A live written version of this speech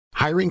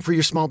Hiring for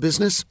your small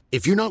business?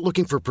 If you're not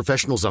looking for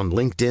professionals on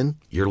LinkedIn,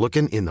 you're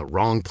looking in the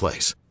wrong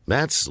place.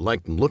 That's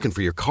like looking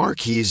for your car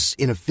keys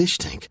in a fish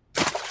tank.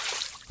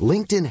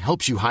 LinkedIn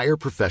helps you hire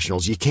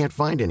professionals you can't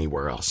find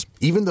anywhere else,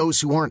 even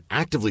those who aren't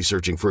actively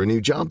searching for a new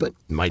job but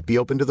might be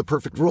open to the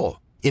perfect role.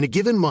 In a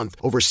given month,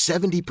 over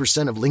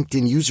 70% of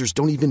LinkedIn users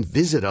don't even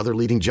visit other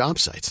leading job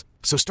sites.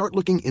 So start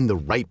looking in the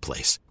right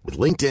place. With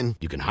LinkedIn,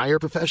 you can hire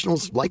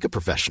professionals like a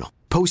professional.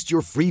 Post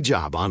your free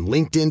job on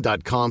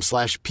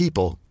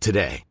linkedin.com/people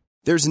today.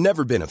 There's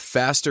never been a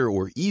faster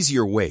or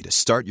easier way to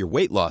start your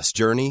weight loss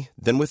journey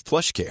than with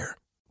PlushCare.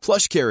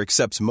 PlushCare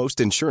accepts most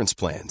insurance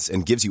plans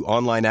and gives you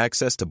online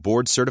access to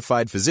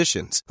board-certified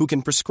physicians who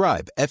can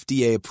prescribe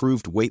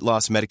FDA-approved weight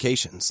loss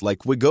medications like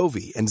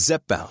Wegovy and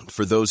Zepbound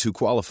for those who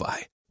qualify.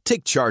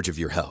 Take charge of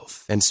your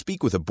health and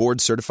speak with a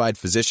board-certified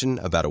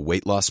physician about a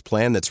weight loss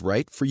plan that's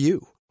right for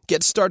you.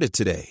 Get started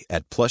today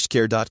at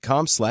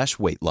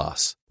plushcare.com/weight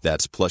loss.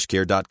 That's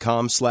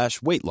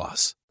plushcare.com/weight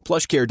loss.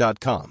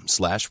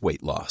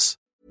 plushcare.com/weight loss.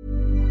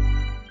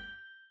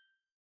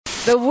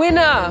 The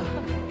winner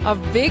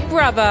of Big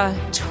Brother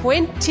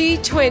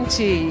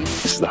 2020.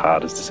 This is the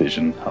hardest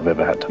decision I've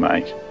ever had to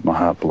make. My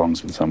heart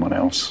belongs with someone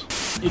else.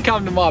 You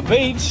come to my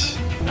beach,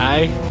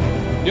 eh?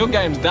 Your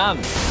game's done.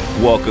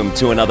 Welcome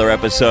to another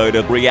episode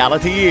of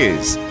Reality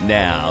Is.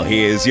 Now,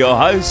 here's your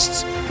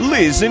hosts,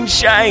 Liz and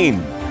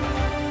Shane.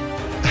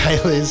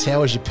 Hey Liz,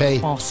 how was your pee?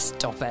 Oh,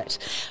 stop it.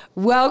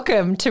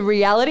 Welcome to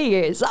Reality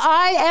Is.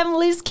 I am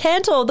Liz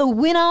Cantor, the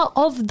winner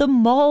of The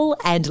Mole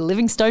and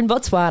Livingstone,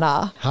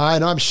 Botswana. Hi,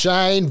 and I'm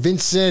Shane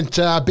Vincent,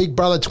 Big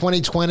Brother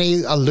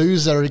 2020, a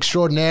loser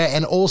extraordinaire,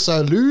 and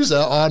also loser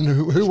on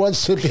Who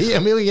Wants to Be a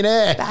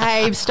Millionaire.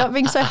 Babe, stop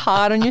being so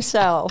hard on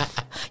yourself.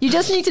 You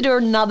just need to do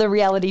another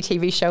reality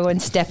TV show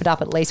and step it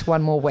up at least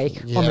one more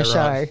week on the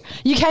show.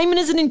 You came in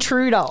as an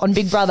intruder on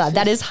Big Brother.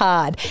 That is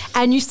hard.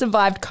 And you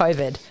survived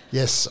COVID.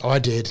 Yes, I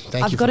did. Thank you for for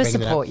bringing that up. I've got to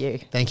support you.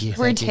 Thank you.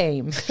 We're a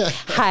team.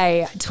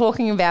 Hey,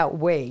 talking about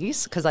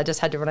we's, because I just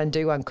had to run and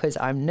do one because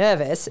I'm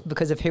nervous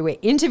because of who we're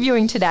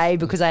interviewing today,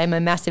 because I am a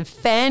massive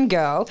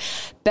fangirl.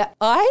 But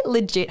I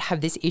legit have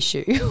this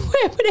issue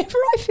where whenever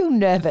I feel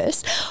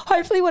nervous,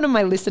 hopefully one of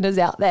my listeners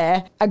out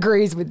there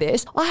agrees with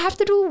this, I have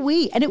to do a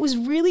wee. And it was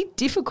really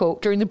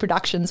difficult during the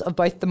productions of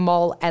both The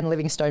Mole and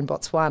Livingstone,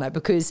 Botswana,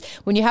 because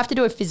when you have to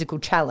do a physical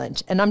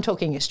challenge, and I'm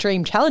talking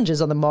extreme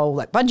challenges on The Mole,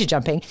 like bungee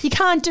jumping, you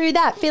can't do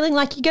that feeling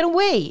like you're going to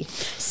wee.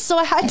 So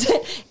I had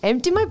to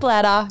empty my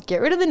bladder, get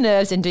rid of the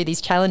nerves and do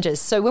these challenges.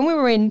 So when we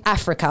were in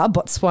Africa,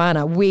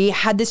 Botswana, we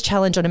had this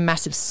challenge on a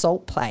massive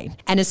salt plain.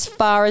 And as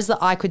far as the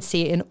eye could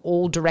see in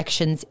all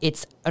directions,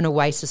 it's an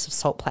oasis of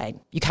salt plain.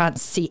 You can't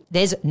see,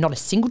 there's not a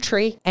single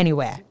tree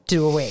anywhere.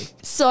 Do a wee.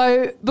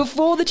 So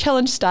before the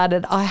challenge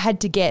started, I had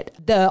to get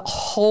the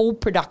whole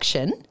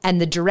production and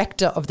the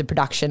director of the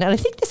production, and I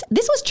think this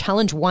was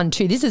challenge 1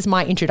 too. This is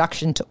my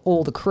introduction to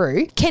all the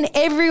crew. Can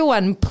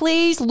everyone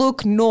please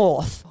look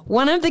north?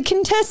 One of the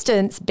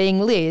contestants,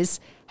 being Liz,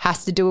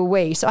 has to do a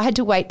wee. So I had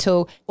to wait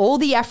till all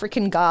the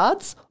African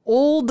guards,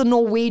 all the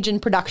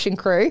Norwegian production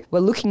crew were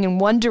looking in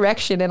one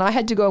direction, and I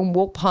had to go and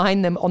walk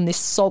behind them on this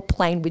salt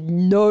plain with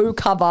no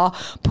cover,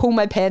 pull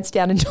my pants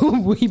down and do a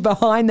wee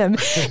behind them.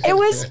 It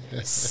was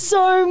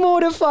so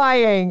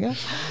mortifying.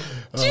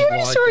 Do you have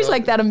any stories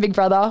like that on Big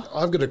Brother?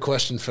 I've got a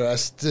question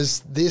first.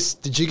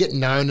 Did you get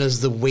known as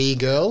the wee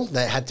girl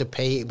that had to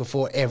pee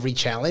before every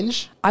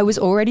challenge? I was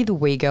already the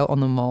wee girl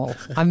on The Mole.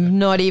 I'm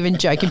not even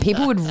joking.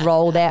 People would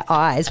roll their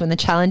eyes when the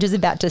challenge is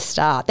about to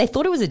start. They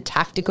thought it was a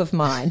tactic of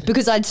mine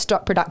because I'd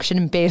stop production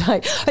and be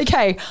like,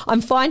 okay,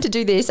 I'm fine to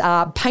do this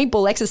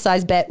paintball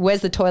exercise bet. Where's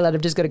the toilet?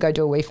 I've just got to go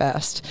do a wee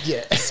first.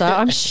 Yeah. So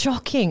I'm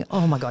shocking.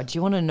 Oh my God. Do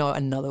you want to know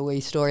another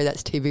wee story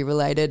that's TV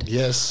related?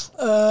 Yes.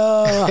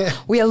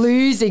 We are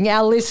losing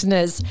our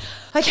listeners.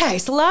 Okay,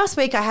 so last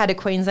week I had a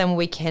Queensland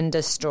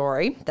Weekender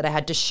story that I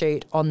had to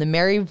shoot on the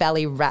Mary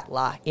Valley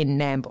Rattler in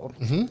Nambour.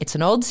 Mm-hmm. It's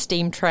an old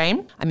steam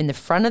train. I'm in the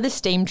front of the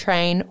steam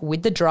train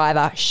with the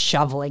driver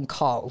shoveling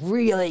coal,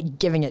 really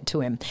giving it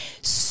to him.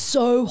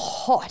 So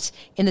hot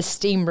in the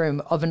steam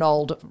room of an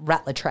old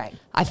Rattler train.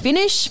 I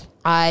finish,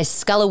 I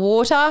scull a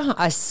water,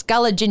 I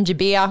scull a ginger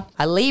beer,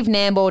 I leave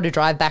Nambour to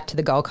drive back to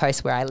the Gold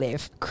Coast where I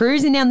live.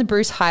 Cruising down the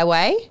Bruce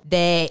Highway,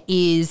 there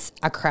is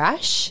a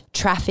crash.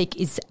 Traffic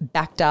is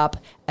backed up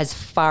as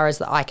far as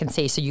the eye can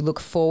see. So you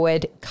look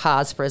forward,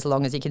 cars for as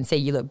long as you can see.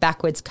 You look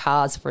backwards,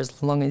 cars for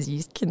as long as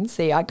you can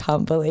see. I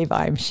can't believe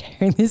I'm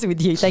sharing this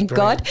with you. Thank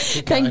God.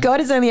 Thank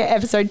God it's only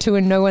episode 2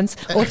 and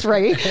or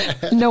 3.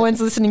 No one's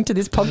listening to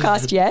this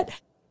podcast yet.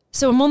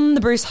 So I'm on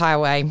the Bruce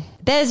Highway.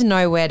 There's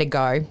nowhere to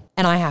go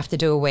and I have to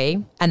do a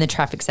wee and the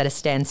traffic's at a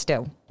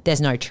standstill. There's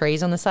no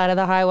trees on the side of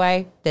the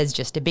highway. There's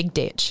just a big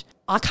ditch.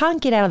 I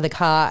can't get out of the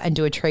car and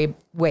do a tree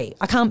wee.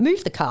 I can't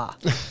move the car.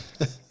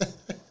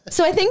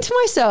 So I think to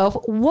myself,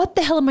 what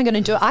the hell am I going to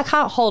do? I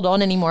can't hold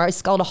on anymore. I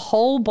sculled a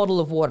whole bottle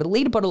of water, a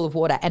litre bottle of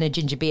water and a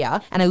ginger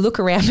beer. And I look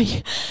around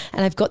me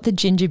and I've got the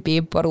ginger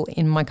beer bottle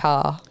in my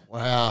car.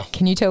 Wow.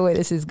 Can you tell where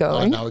this is I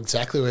going? know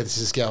exactly where this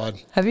is going.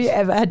 Have you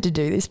ever had to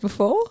do this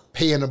before?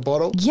 Pee in a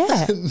bottle?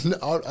 Yeah.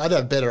 I'd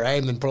have better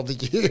aim than probably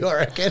you, I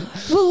reckon.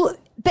 Well,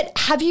 but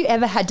have you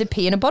ever had to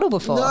pee in a bottle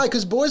before? No,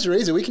 because boys are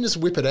easy. We can just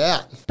whip it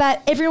out.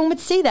 But everyone would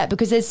see that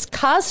because there's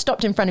cars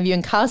stopped in front of you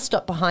and cars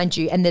stopped behind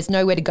you and there's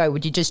nowhere to go.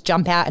 Would you just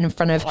jump out and in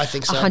front of I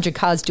think so. 100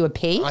 cars do a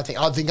pee? I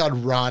think I'd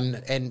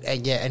run and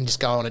just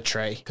go on a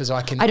tree because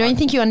I can. I don't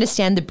think you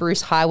understand the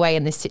Bruce Highway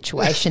in this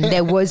situation.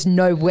 There was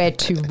nowhere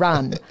to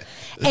run.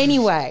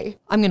 Anyway,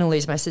 I'm going to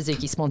lose my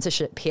Suzuki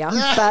sponsorship here,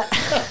 but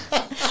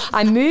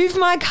I move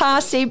my car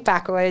seat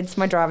backwards,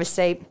 my driver's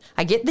seat.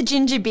 I get the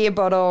ginger beer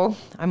bottle.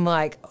 I'm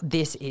like,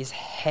 this is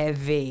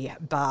heavy,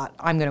 but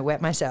I'm going to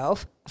wet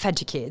myself. I've had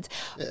 2 kids.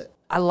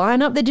 I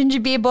line up the ginger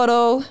beer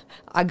bottle.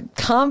 I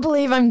can't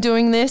believe I'm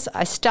doing this.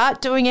 I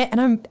start doing it and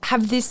I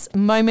have this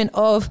moment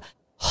of,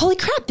 holy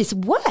crap, this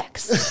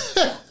works.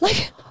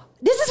 Like,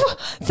 this is what,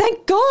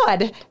 thank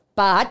God.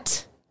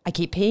 But I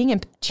keep peeing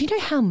and do you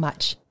know how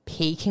much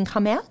pee can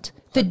come out?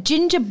 The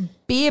ginger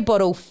beer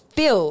bottle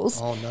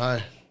fills. Oh, no.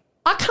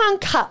 I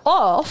can't cut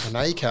off. I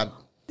know you can't.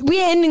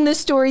 We're ending the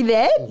story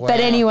there. Wow. But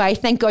anyway,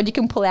 thank God you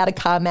can pull out a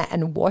car mat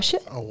and wash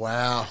it. Oh,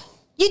 wow.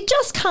 You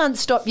just can't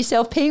stop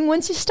yourself peeing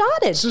once you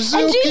started.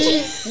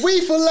 Suzuki,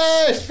 we for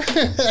life.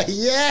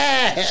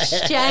 Yeah.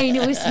 Shane,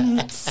 it was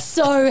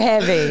so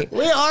heavy.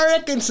 I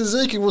reckon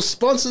Suzuki will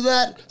sponsor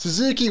that.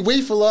 Suzuki,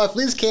 we for life.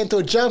 Liz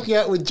Cantor jumping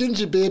out with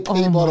ginger beer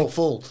pee bottle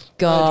full.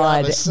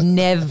 God, No dramas.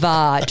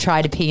 never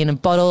try to pee in a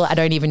bottle. I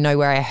don't even know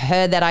where I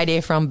heard that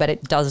idea from, but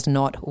it does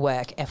not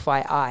work,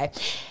 FYI.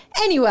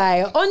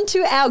 Anyway, on to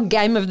our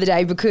game of the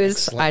day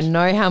because I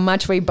know how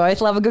much we both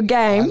love a good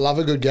I game. love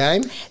a good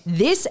game.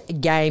 This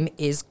game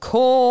is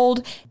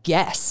called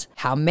Guess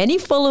How Many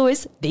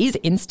Followers These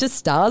Insta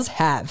Stars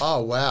Have.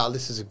 Oh, wow.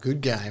 This is a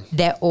good game.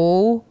 They're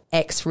all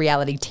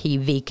ex-reality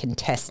TV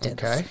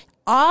contestants. Okay.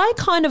 I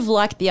kind of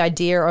like the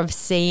idea of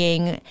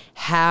seeing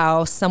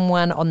how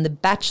someone on The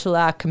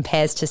Bachelor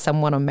compares to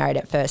someone on Married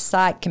at First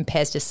Sight,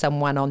 compares to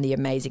someone on The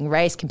Amazing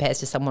Race, compares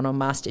to someone on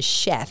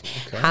MasterChef,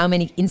 how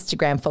many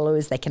Instagram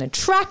followers they can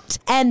attract,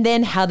 and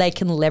then how they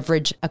can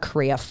leverage a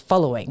career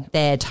following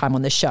their time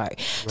on the show.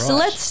 So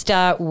let's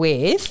start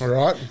with, All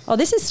right. oh,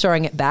 this is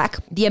throwing it back,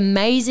 the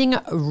Amazing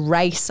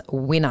Race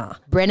winner,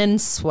 Brennan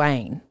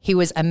Swain. He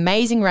was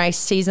Amazing Race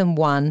Season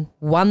 1,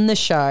 won the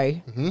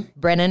show.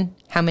 Brennan,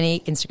 how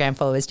many Instagram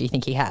followers do you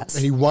think he has?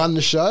 He won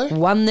the show.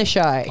 Won the show.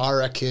 I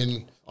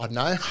reckon, I don't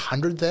know,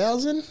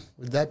 100,000?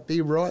 Would that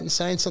be right in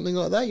saying something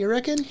like that, you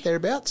reckon?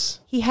 Thereabouts?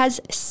 He has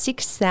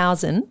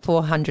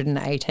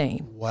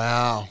 6,418.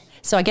 Wow.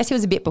 So I guess he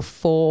was a bit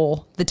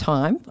before the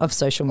time of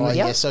social Oh,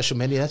 media. yeah, social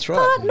media, that's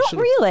right. But not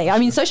really. I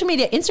mean, social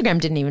media,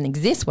 Instagram didn't even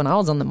exist when I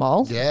was on the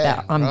mole.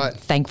 Yeah, I'm right.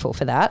 thankful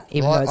for that,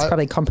 even though it's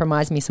probably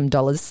compromised me some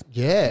dollars.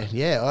 Yeah,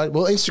 yeah.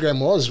 Well, Instagram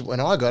was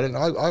when I got it.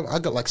 I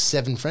got like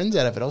 7 friends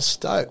out of it. I was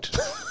stoked.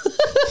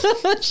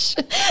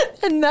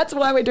 And that's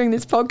why we're doing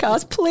this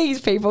podcast.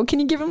 Please, people, can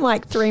you give him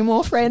like 3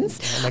 more friends?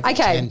 Make it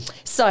Okay, 10.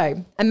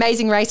 so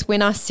Amazing Race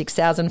winner,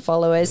 6,000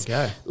 followers.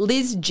 There you go.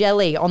 Liz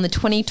Jelly on the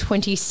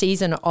 2020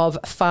 season of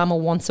Farmer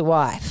Wants a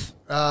Wife.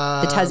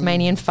 The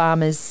Tasmanian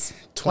Farmers,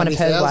 one of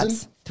her 20,000?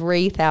 wives.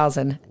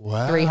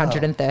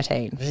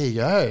 3,313. There you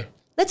go.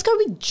 Let's go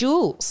with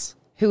Jules,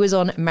 who was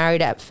on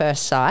Married at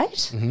First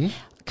Sight. Mm-hmm.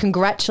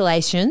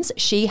 Congratulations.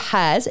 She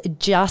has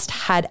just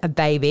had a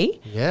baby.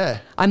 Yeah.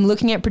 I'm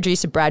looking at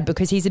producer Brad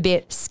because he's a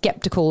bit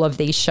skeptical of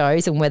these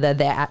shows and whether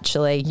they're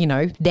actually,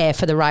 there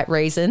for the right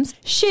reasons.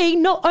 She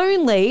not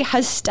only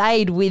has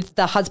stayed with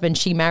the husband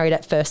she married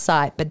at first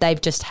sight, but they've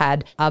just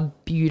had a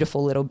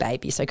beautiful little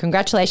baby. So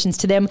congratulations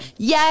to them.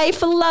 Yay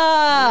for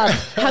love.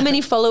 How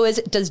many followers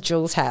does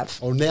Jules have?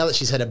 Well, now that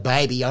she's had a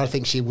baby, I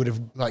think she would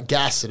have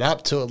gassed it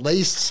up to at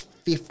least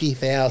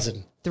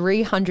 50,000.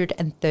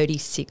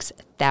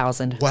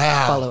 336,000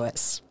 Wow.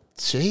 followers.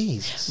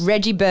 Jesus.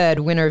 Reggie Bird,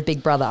 winner of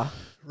Big Brother.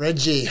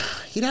 Reggie,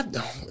 you'd have,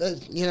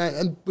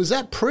 and was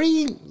that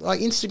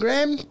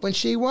Instagram when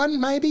she won,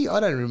 maybe?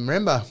 I don't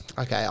remember.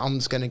 Okay, I'm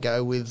just going to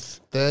go with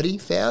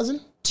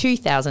 30,000.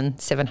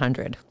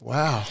 2,700.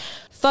 Wow.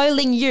 Fo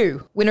Ling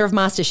Yu, winner of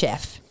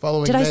MasterChef.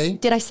 Following me.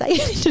 Did I say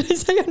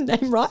your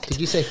name right? Did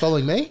you say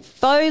following me?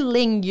 Fo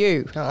Ling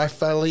Yu. No, I'm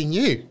following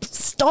you.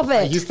 Stop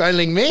Are it. you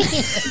following me?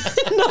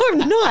 No, I'm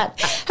not.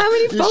 How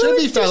many You followers should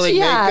be does following she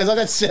me have? because I've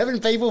got 7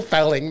 people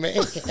following me.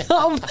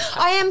 Oh,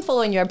 I am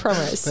following you, I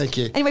promise. Thank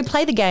you. Anyway,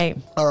 play the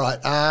game. All right.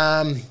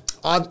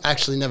 I've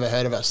actually never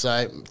heard of her,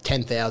 so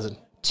 10,000.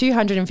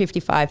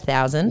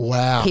 255,000.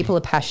 Wow. People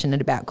are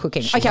passionate about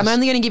cooking. I'm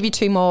only going to give you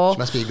 2 more. She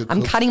must be a good I'm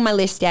cook. cutting my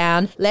list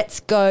down. Let's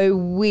go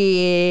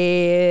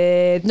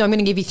with... No, I'm going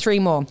to give you 3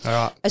 more. All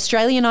right.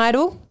 Australian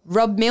Idol,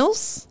 Rob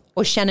Mills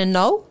or Shannon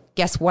Knoll.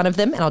 Guess one of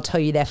them and I'll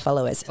tell you their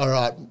followers. All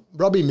right.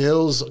 Robbie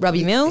Mills.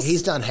 Robbie Mills?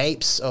 He's done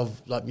heaps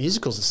of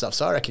musicals and stuff,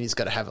 so I reckon he's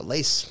got to have at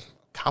least a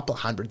couple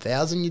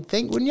 100,000, you'd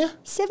think, wouldn't you?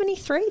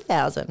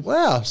 73,000.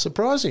 Wow,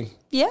 surprising.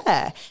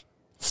 Yeah.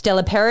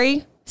 Stella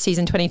Perry,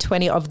 season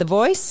 2020 of The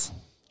Voice.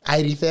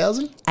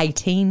 80,000?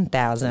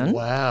 18,000.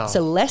 Wow.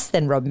 So less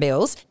than Rob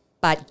Mills.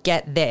 But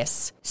get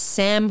this,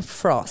 Sam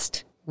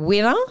Frost,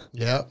 winner.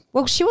 Yeah.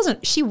 Well, she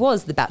wasn't. She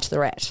was the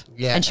Bachelorette.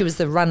 Yeah. And she was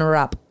the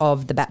runner-up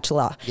of The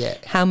Bachelor. Yeah.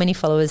 How many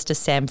followers does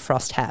Sam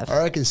Frost have?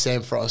 I reckon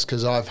Sam Frost,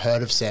 because I've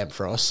heard of Sam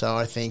Frost, so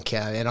I think,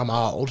 and I'm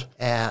old,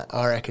 I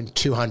reckon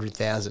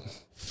 200,000.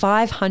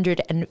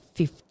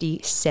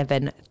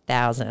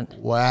 557,000.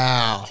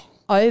 Wow.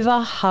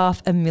 Over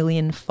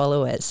 500,000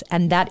 followers.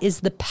 And that is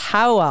the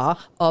power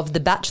of the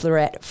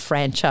Bachelorette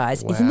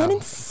franchise. Isn't that Wow.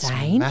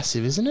 insane? It's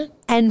massive, isn't it?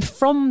 And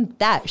from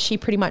that, she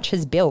pretty much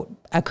has built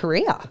a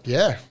career.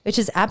 Yeah. Which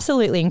is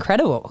absolutely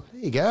incredible.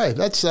 There you go.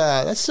 That's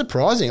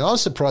surprising. I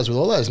was surprised with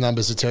all those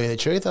numbers, to tell you the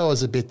truth. I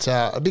was a bit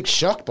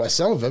shocked by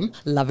some of them.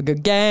 Love a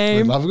good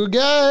game. Love a good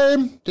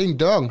game. Ding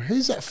dong.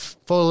 Who's that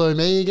follow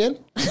me again?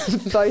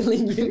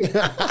 Bowling you.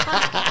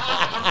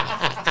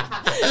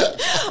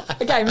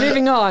 Okay,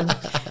 moving on.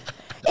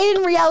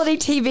 In reality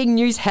TV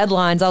news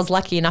headlines, I was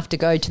lucky enough to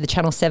go to the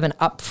Channel 7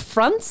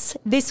 upfronts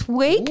this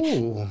week.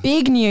 Ooh.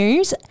 Big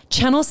news.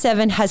 Channel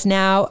 7 has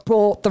now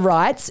bought the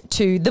rights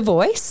to The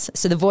Voice.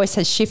 So The Voice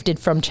has shifted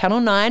from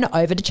Channel 9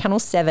 over to Channel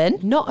 7.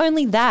 Not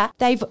only that,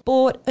 they've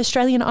bought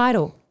Australian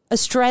Idol.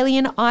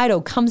 Australian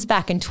Idol comes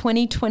back in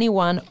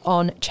 2021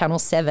 on Channel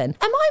 7.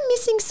 Am I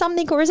missing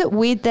something, or is it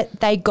weird that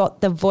they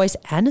got The Voice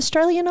and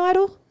Australian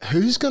Idol?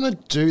 Who's going to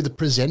do the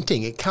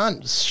presenting? It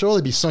can't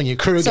surely be Sonia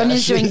Kruger.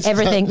 Sonia's doing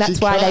everything.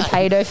 That's why they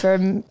paid her for...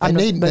 They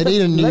need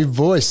a new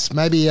voice.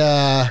 Maybe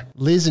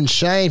Liz and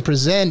Shane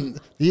present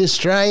the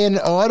Australian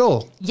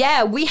Idol.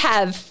 Yeah, we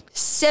have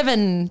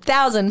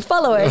 7,000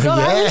 followers on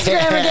our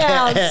Instagram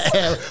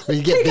accounts. Well,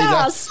 you get Pick bigger.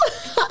 us.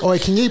 Oi,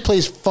 can you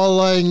please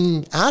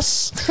following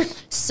us?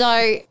 So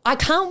I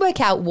can't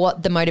work out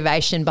what the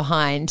motivation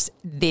behind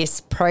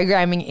this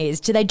programming is.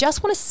 Do they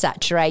just want to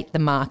saturate the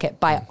market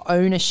by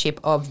ownership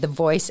of The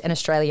Voice and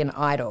Australian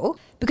Idol?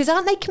 Because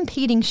aren't they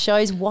competing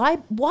shows? Why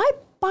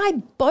buy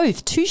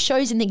both? Two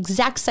shows in the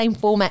exact same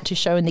format to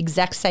show in the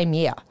exact same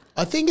year.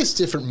 I think it's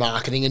different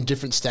marketing in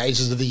different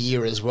stages of the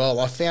year as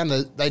well. I found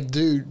that they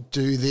do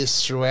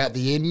this throughout the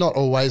year, not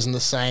always on the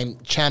same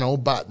channel,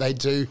 but they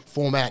do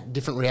format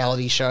different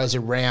reality shows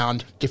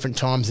around different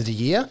times of the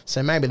year.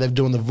 So maybe they're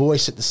doing The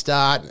Voice at the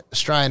start,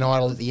 Australian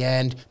Idol at the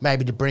end,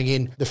 maybe to bring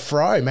in the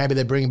Fro. Maybe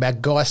they're bringing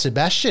back Guy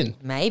Sebastian.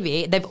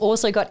 Maybe. They've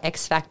also got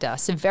X Factor.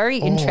 So very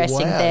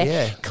interesting. wow, They're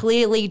yeah.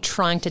 clearly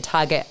trying to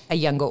target a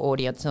younger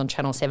audience on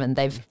Channel 7.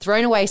 They've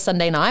thrown away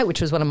Sunday Night,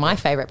 which was one of my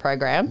favourite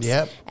programs.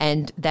 Yep.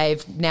 And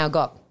they've now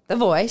got The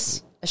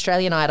Voice,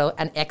 Australian Idol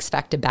and X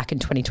Factor back in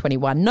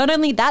 2021. Not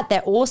only that,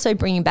 they're also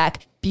bringing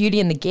back Beauty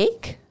and the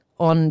Geek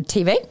on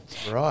TV.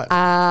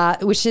 Right.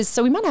 Which is,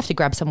 so we might have to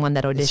grab someone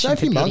that auditioned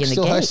Sophie for Beauty Monk and the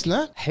still Geek. hosting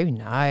that? Who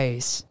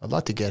knows? I'd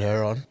like to get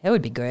her on. That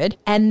would be good.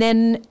 And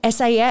then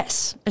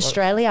SAS,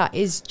 Australia,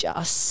 is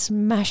just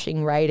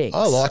smashing ratings.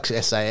 I like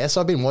SAS.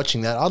 I've been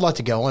watching that. I'd like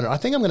to go on it. I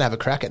think I'm going to have a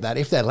crack at that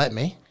if they let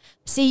me.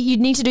 See,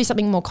 you'd need to do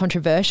something more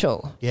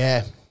controversial.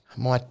 Yeah. I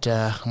might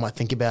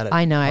think about it.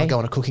 I know. I'll go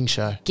on a cooking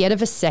show. Get a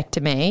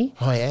vasectomy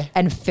Oh, yeah?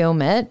 and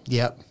film it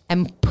Yep.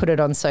 and put it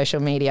on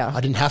social media.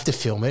 I didn't have to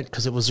film it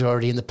because it was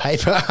already in the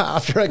paper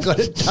after I got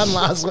it done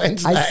last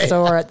Wednesday. I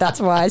saw it. That's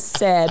why I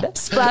said.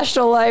 Splashed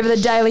all over the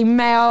Daily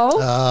Mail.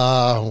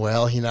 Oh,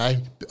 well,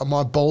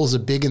 my balls are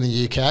big in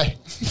the UK.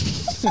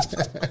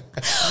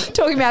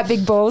 Talking about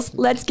big balls,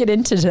 let's get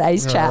into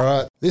today's chat.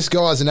 All right. This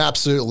guy's an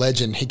absolute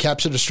legend. He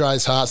captured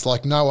Australia's hearts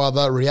like no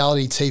other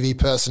reality TV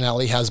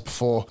personality has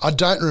before. I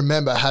don't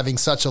remember having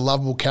such a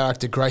lovable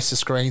character grace the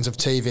screens of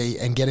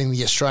TV and getting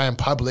the Australian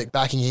public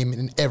backing him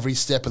in every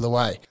step of the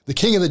way. The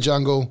king of the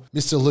jungle,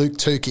 Mr. Luke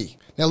Tukey.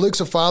 Now, Luke's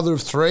a father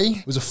of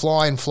three, was a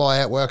fly-in,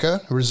 fly-out worker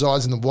who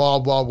resides in the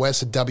wild, wild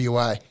west of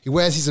WA. He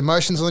wears his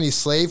emotions on his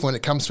sleeve when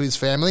it comes to his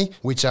family,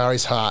 which are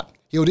his heart.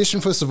 He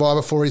auditioned for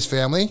Survivor for his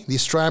family. The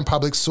Australian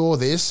public saw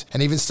this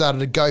and even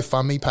started a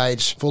GoFundMe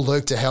page for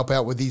Luke to help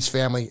out with his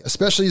family,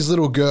 especially his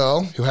little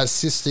girl who has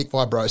cystic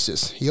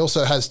fibrosis. He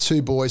also has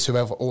two boys who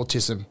have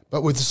autism.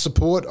 But with the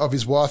support of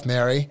his wife,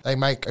 Mary, they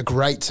make a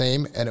great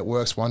team and it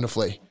works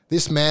wonderfully.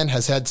 This man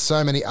has had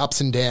so many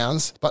ups and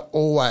downs, but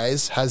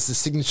always has the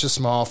signature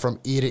smile from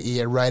ear to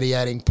ear,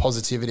 radiating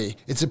positivity.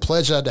 It's a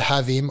pleasure to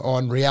have him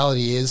on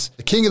Reality Is,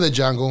 the king of the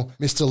jungle,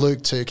 Mr.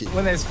 Luke Tukey.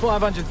 When there's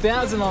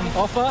 500,000 on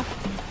offer,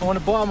 I want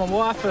to buy my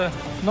wife a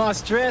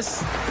nice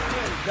dress,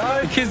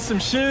 the kids some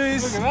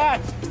shoes. Look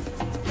at that.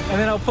 And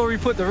then I'll probably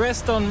put the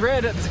rest on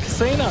red at the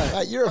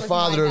casino. You're a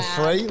father of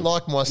three,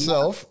 like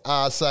myself,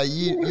 so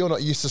you're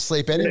not used to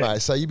sleep anyway,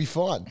 so you'll be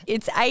fine.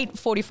 It's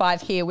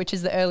 8:45 here, which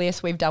is the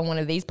earliest we've done one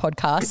of these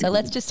podcasts. So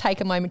let's just take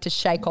a moment to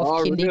shake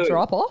off kindy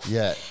drop-off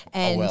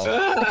and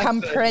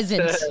become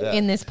present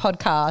in this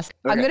podcast.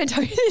 I'm going to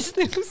tell you this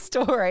little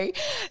story.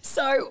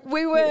 So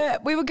we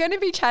were going to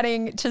be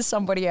chatting to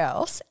somebody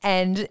else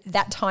and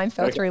that time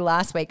fell through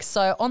last week.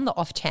 So on the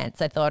off chance,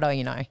 I thought,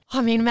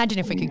 imagine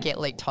if we could get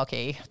Luke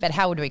Tukey, but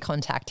how would we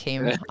contact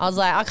him? I was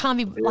like,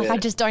 I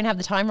just don't have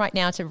the time right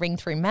now to ring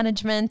through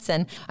management,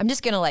 and I'm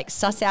just going to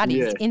suss out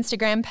his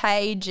Instagram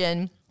page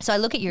and So I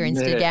look at your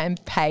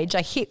Instagram page,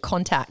 I hit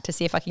contact to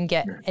see if I can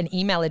get an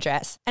email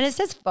address, and it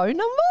says phone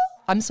number.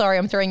 I'm sorry,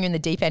 I'm throwing you in the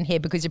deep end here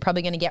because you're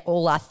probably going to get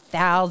all our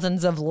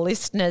thousands of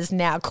listeners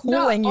now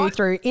calling you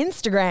through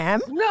Instagram.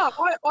 No,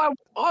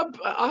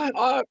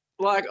 I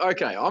like,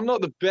 okay, I'm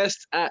not the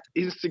best at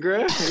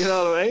Instagram, you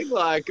know what I mean?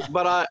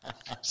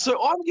 So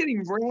I'm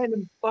getting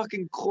random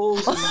fucking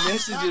calls and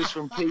messages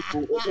from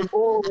people from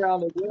all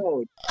around the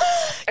world.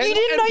 You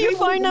didn't know your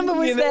phone number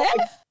was there?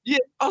 Yeah,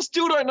 I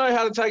still don't know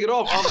how to take it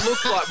off. I've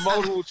looked like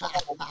multiple times.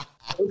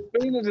 It's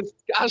been a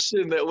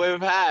discussion that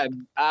we've had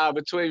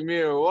between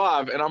me and my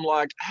wife, and I'm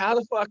like, how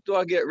the fuck do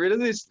I get rid of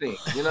this thing?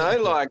 You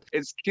know, like,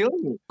 it's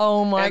killing me.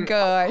 Oh my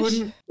gosh.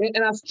 And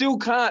I still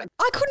can't.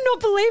 I could not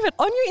believe it.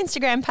 On your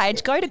Instagram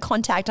page, go to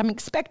contact. I'm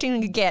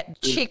expecting to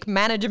get chick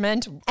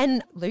management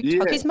and Luke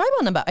took his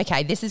mobile number.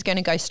 Okay, this is going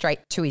to go straight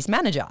to his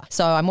manager.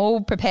 So I'm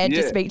all prepared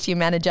to speak to your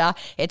manager.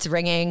 It's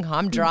ringing.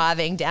 I'm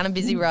driving down a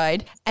busy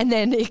road. And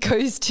then it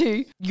goes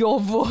to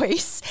your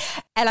voice.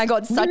 And I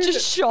got such a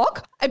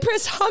shock. I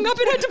pressed hung up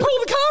and had to pull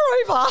the car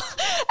over.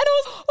 And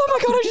I was, oh my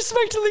God, I just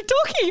spoke to Luke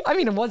Talkie. I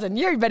mean, it wasn't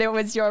you, but it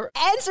was your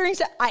answering.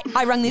 So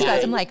I rang these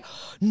guys. I'm like,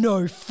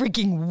 no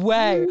freaking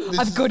way.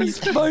 I've got his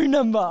phone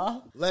number.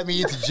 Let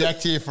me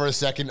interject here for a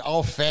second.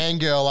 Old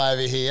fangirl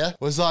over here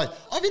was like,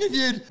 I've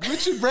interviewed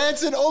Richard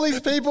Branson, all these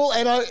people,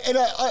 and I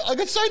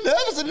got so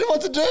nervous I didn't know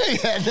what to do.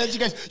 And then she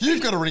goes,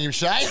 you've got to ring him,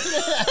 Shane.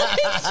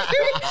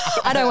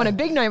 I don't want to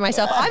big note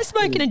myself. I've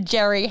spoken to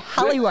Jerry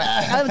Halliwell,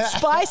 a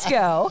Spice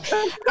Girl,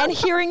 and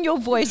hearing your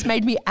voice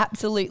made me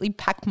absolutely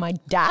pack my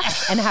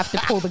dash and have to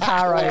pull the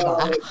car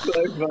over.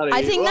 So funny.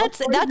 I think that's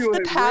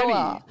the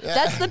power.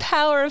 That's the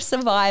power of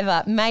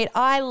Survivor. Mate,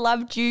 I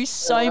loved you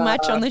so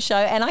much on the show,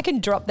 and I can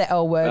drop the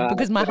L word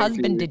because my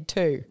husband did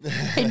too.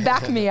 He'd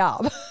back me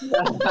up.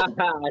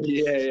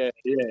 Yeah.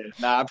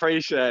 No, I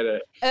appreciate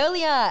it.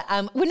 Earlier,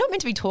 we're not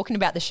meant to be talking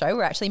about the show.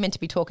 We're actually meant to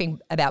be talking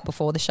about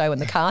before the show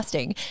and the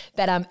casting.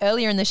 But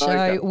earlier in the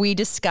show, we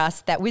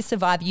discussed that with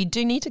Survivor, you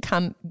do need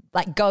to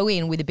go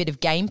in with a bit of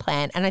game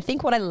plan. And I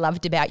think what I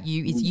loved about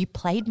you is you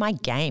played my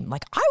game.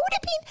 Like, I would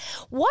have been,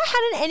 why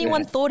hadn't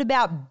anyone thought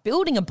about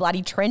building a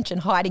bloody trench and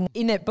hiding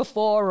in it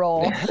before,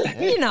 or,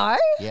 you know?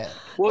 Yeah.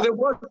 Well, there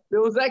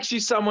was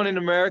actually someone in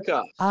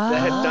America that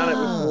had done it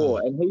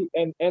before,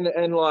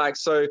 and like,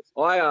 so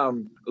I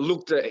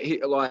looked at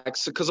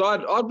because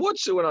I'd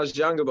watched it when I was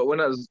younger, but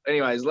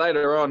anyways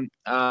later on,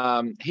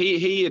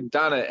 he had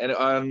done it,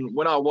 and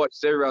when I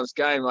watched everyone's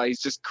game, like, he's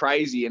just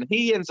crazy, and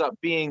he ends up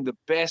being the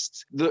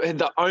best,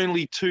 the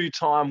only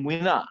 2-time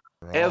winner.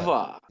 Right.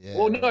 Ever. Yeah.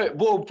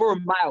 Well, for a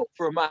male,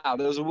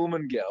 there was a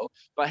woman girl,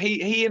 but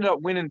he ended up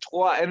winning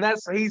twice, and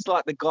he's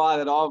like the guy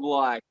that I've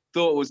like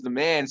thought was the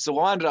man. So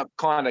I ended up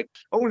kind of,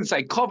 I wouldn't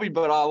say copied,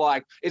 but I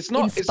like, it's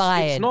not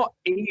inspired. It's not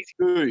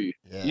easy,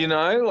 you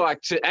know,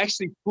 like to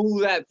actually pull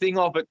that thing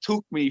off. It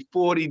took me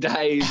 40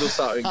 days or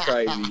something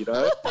crazy, you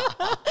know.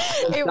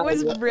 It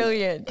was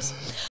brilliant.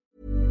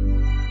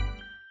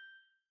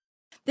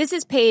 This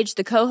is Paige,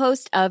 the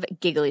co-host of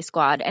Giggly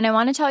Squad, and I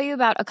want to tell you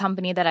about a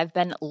company that I've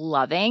been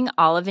loving,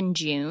 Olive &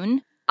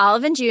 June.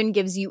 Olive & June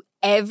gives you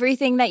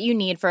everything that you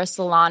need for a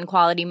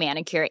salon-quality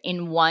manicure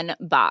in one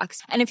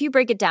box. And if you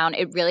break it down,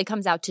 it really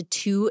comes out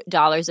to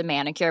 $2 a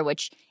manicure,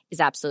 which is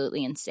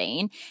absolutely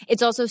insane.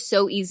 It's also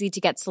so easy to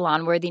get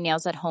salon-worthy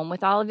nails at home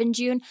with Olive &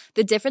 June.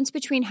 The difference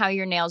between how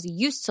your nails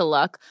used to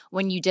look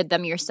when you did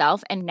them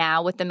yourself and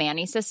now with the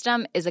Mani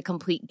system is a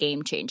complete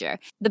game changer.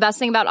 The best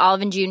thing about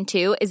Olive & June,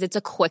 too, is it's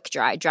a quick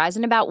dry. Dries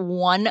in about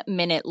 1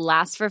 minute,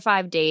 lasts for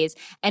 5 days,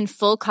 and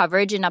full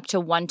coverage in up to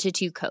 1 to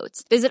 2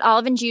 coats. Visit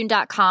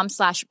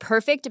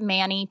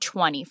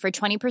oliveandjune.com/perfectmani20 for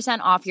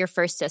 20% off your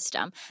first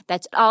system.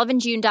 That's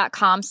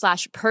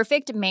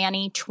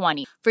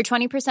oliveandjune.com/perfectmani20 for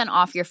 20%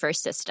 off your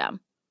first system.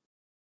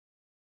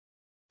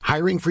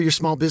 Hiring for your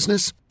small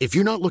business? If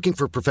you're not looking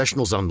for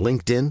professionals on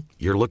LinkedIn,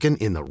 you're looking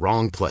in the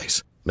wrong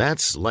place.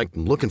 That's like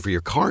looking for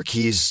your car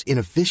keys in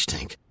a fish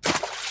tank.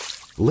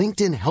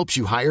 LinkedIn helps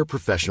you hire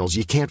professionals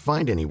you can't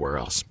find anywhere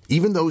else,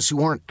 even those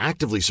who aren't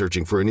actively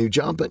searching for a new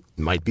job but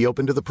might be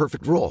open to the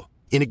perfect role.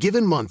 In a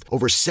given month,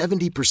 over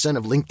 70%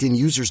 of LinkedIn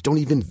users don't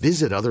even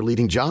visit other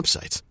leading job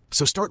sites.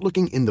 So start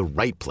looking in the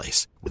right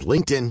place. With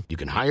LinkedIn, you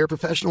can hire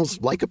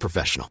professionals like a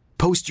professional.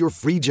 Post your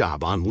free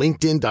job on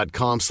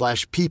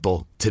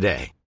linkedin.com/people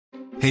today.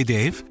 Hey,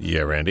 Dave.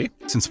 Yeah, Randy.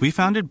 Since we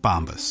founded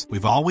Bombas,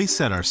 we've always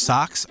said our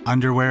socks,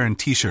 underwear, and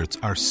T-shirts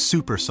are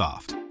super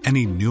soft.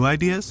 Any new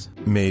ideas?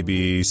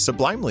 Maybe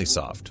sublimely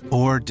soft.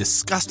 Or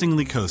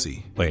disgustingly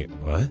cozy. Wait,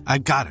 what? I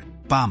got it.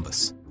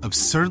 Bombas.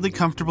 Absurdly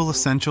comfortable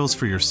essentials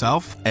for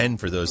yourself and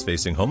for those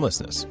facing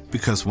homelessness.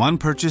 Because one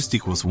purchased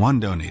equals one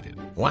donated.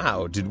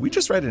 Wow, did we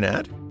just write an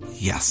ad?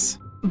 Yes.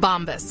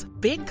 Bombas.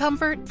 Big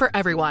comfort for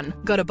everyone.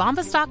 Go to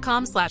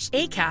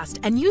bombas.com/ACAST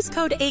and use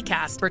code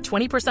ACAST for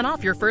 20%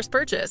 off your first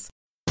purchase.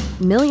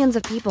 Millions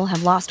of people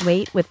have lost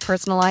weight with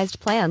personalized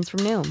plans from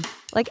Noom.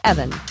 Like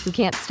Evan, who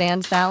can't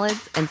stand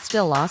salads and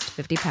still lost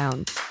 50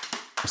 pounds.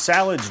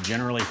 Salads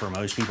generally for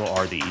most people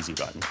are the easy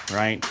button,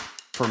 right?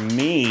 For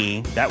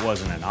me, that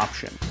wasn't an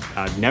option.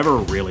 I never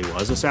really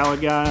was a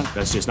salad guy.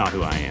 That's just not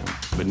who I am.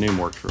 But Noom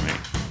worked for me.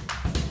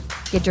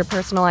 Get your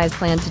personalized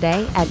plan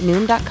today at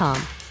Noom.com.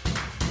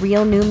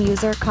 Real Noom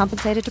user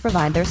compensated to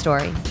provide their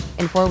story.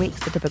 In 4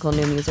 weeks, the typical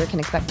Noom user can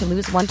expect to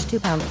lose 1 to 2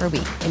 pounds per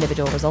week.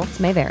 Individual results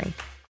may vary.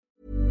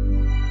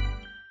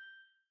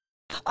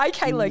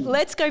 Okay, Luke,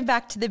 let's go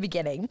back to the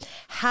beginning.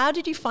 How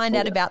did you find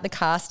out about the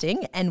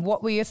casting and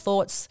what were your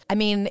thoughts? I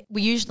mean,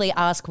 we usually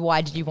ask,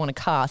 why did you want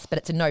to cast? But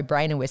it's a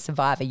no-brainer with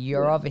Survivor.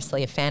 You're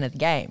obviously a fan of the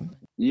game.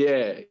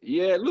 Yeah.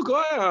 Look,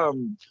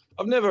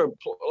 I've never,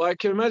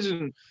 like,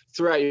 imagine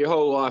throughout your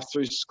whole life,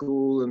 through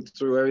school and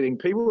through everything,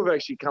 people have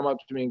actually come up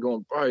to me and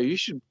gone, bro, you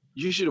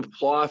should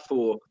apply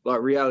for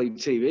like reality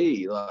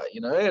TV, like,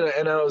 you know,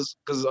 and I was,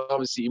 because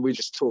obviously we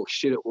just talk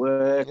shit at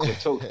work, we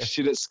talk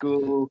shit at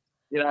school,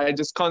 you know,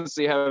 just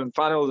constantly having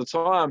fun all the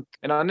time.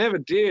 And I never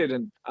did.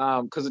 And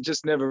because it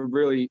just never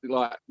really,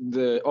 like,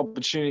 the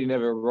opportunity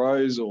never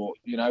arose or,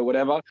 you know,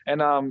 whatever.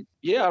 And and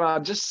I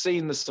just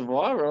seen the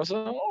Survivor. I was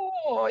like,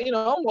 oh, you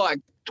know, I'm like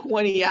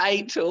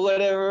 28 or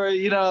whatever,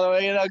 you know what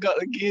I mean? I got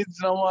the kids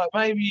and I'm like,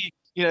 maybe,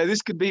 you know,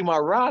 this could be my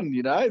run,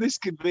 you know, this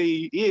could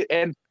be it.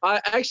 And I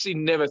actually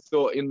never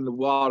thought in the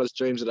wildest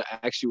dreams that I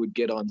actually would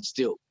get on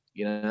still,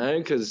 you know,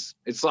 because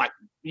it's like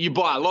you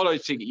buy a lotto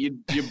ticket,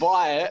 you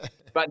buy it.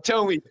 But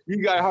tell me,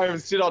 you go home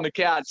and sit on the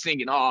couch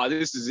thinking, oh,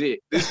 this is it.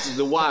 This is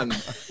the one.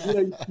 You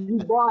know, you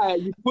buy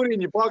it, you put it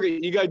in your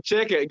pocket, you go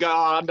check it, and go,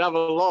 oh, another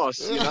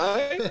loss, you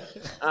know?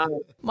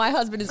 My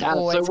husband is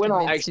always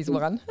convinced he's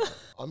won.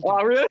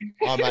 Oh, really?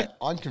 Oh, mate,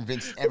 I'm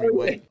convinced every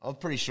week. I'm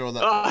pretty sure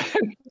that,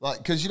 like,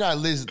 because, you know,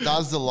 Liz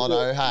does the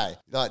lotto, hey?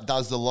 Like,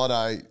 does the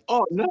lotto.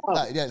 Oh, no.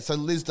 Yeah, so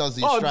Liz does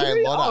the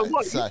Australian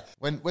lotto. So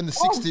when the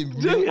 60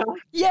 million.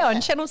 Yeah,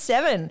 on Channel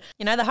 7.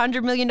 You know, the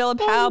 $100 million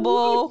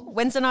Powerball.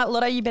 Wednesday Night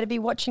Lotto, you better be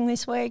watching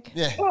this week.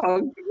 Yeah.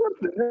 Oh, what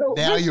the hell?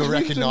 Now you'll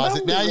recognise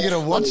it. Now you're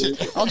going to watch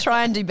it. I'll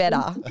try and do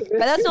better. But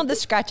that's not the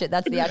scratch it.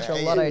 That's the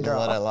actual lotto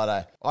draw.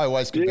 Lotto. I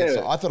always convinced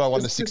her. I thought I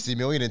won the 60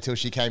 million until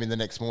she came in the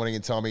next morning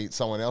and told me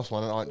someone else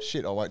won it. I went,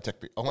 shit, I won't check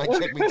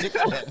my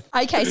ticket yet.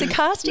 Okay, so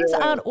castings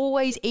aren't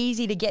always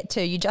easy to get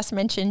to. You just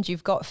mentioned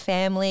you've got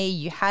family,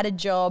 you had a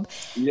job.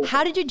 Yeah.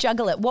 How did you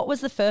juggle it? What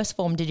was the first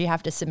form? Did you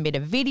have to submit a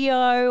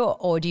video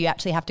or do you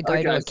actually have to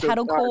go to a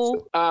cattle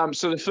call?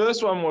 So the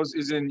first one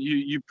is in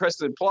you press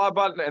the apply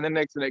button and then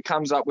next thing it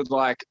comes up with,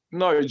 like,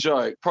 no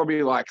joke,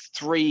 probably like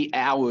 3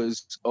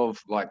 hours of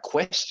like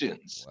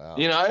questions,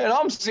 you know, and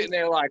I'm sitting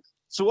there like,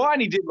 so I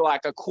only did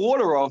like a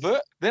quarter of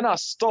it. Then I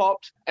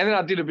stopped and then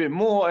I did a bit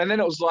more. And then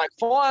it was like,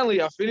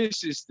 finally I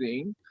finished this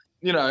thing,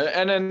 you know,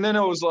 and then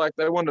it was like,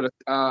 they wanted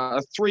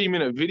a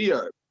 3-minute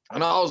video.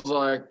 And I was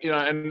like, you know,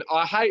 and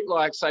I hate,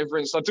 like, say, for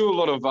instance, I do a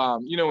lot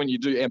of, you know, when you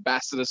do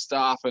ambassador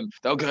stuff and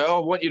they'll go,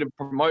 oh, I want you to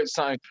promote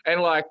something.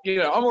 And, like, you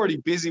know, I'm already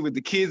busy with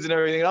the kids and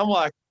everything. And I'm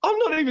like, I'm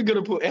not even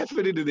going to put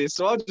effort into this.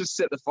 So I just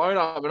set the phone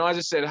up and I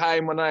just said, hey,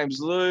 my name's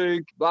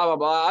Luke, blah, blah,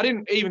 blah. I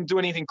didn't even do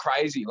anything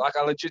crazy. Like,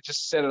 I legit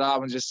just set it up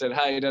and just said,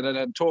 hey,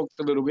 talked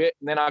a little bit.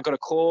 And then I got a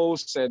call,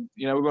 said,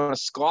 you know, we're going to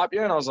Skype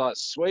you. And I was like,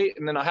 sweet.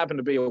 And then I happened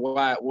to be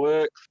away at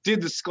work,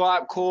 did the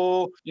Skype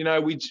call. You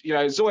know,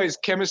 it's always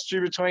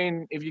chemistry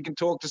between if you can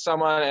talk to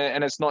someone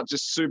and it's not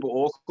just super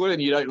awkward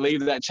and you don't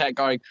leave that chat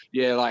going,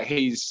 yeah, like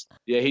he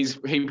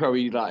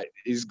probably, like,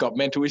 he's got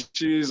mental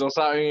issues or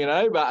something, you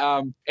know.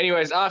 But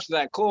anyways, after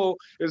that call,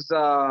 it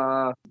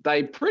was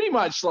they pretty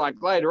much, like,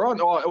 later on,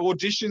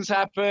 auditions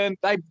happened.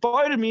 They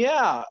voted me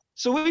out.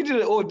 So we did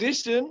an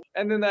audition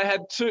and then they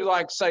had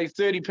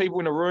 30 people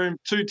in a room,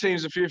 2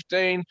 teams of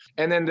 15,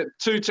 and then the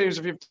 2 teams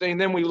of 15.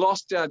 Then we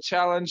lost our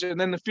challenge and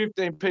then the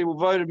 15 people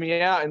voted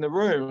me out in the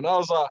room. And I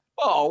was like,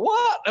 oh,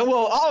 what?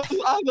 Well, I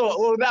thought,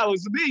 well, that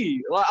was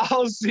me. Like,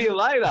 I'll see you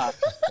later.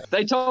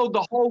 They told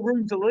the whole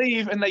room to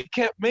leave and they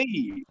kept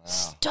me.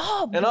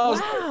 Stop. And I was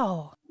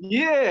wow.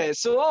 Yeah,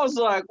 so I was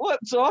like, what?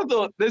 So I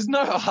thought, there's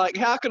no, like,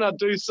 how can I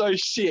do so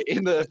shit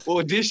in the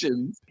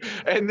auditions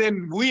and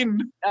then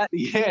win at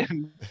the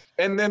end?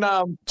 And then, do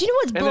you know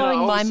what's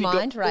blowing my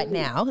mind right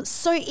now?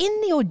 So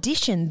in the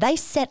audition, they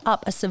set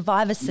up a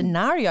Survivor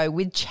scenario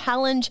with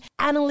challenge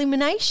and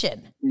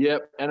elimination.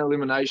 Yep, and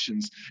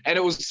eliminations. And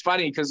it was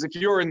funny because if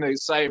you're in the,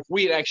 say, if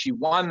we had actually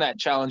won that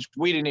challenge,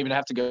 we didn't even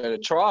have to go to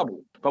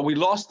tribal. But we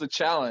lost the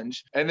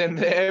challenge and then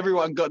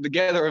everyone got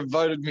together and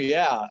voted me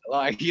out.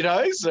 Like, you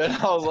know, so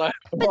I was like,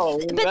 oh.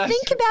 But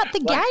think about the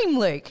game,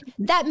 Luke.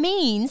 That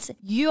means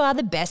you are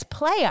the best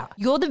player.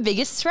 You're the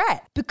biggest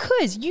threat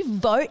because you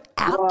vote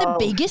out the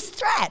biggest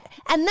threat.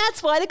 And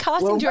that's why the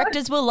casting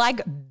directors were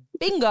like,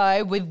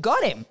 bingo, we've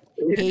got him.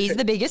 He's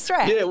the biggest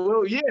threat. Yeah,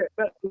 well, yeah,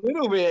 a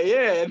little bit,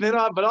 yeah. And then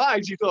but I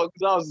actually thought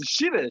because I was the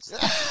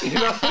shittest, you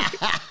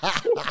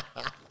know.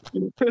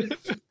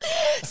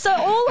 So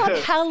all up,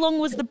 how long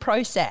was the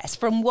process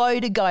from woe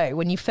to go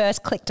when you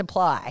first clicked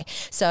apply?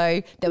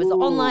 So there was the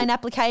online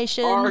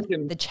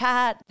application, the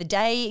chat, the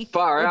day.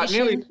 Far out,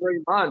 nearly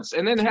 3 months.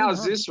 And then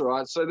how's this,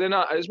 right? So then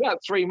it was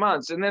about 3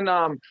 months. And then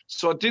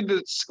so I did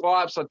the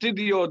Skypes, I did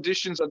the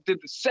auditions, I did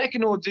the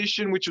second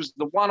audition, which was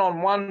the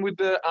one-on-one with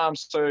the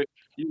so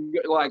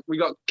we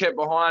got kept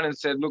behind and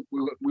said, look,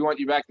 we want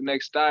you back the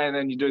next day, and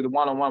then you do the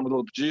one-on-one with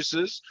all the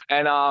producers,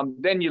 and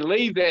then you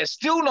leave there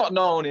still not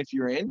knowing if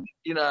you're in,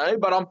 you know.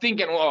 But I'm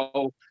thinking,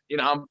 well, you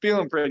know, I'm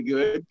feeling pretty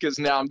good because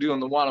now I'm doing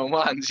the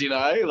one-on-ones, you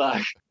know,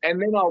 like.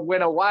 And then I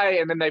went away,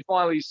 and then they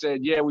finally said,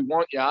 yeah, we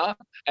want you,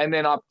 and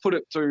then I put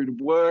it through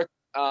to work.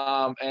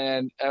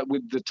 And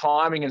with the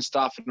timing and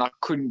stuff, and I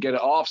couldn't get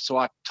it off, so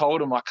I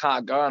told them I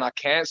can't go, and I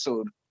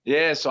cancelled.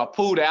 Yeah, so I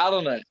pulled out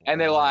on it, and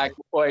they're like,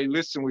 "Wait,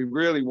 listen, we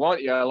really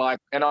want you." Like,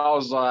 and I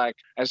was like,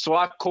 and so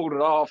I called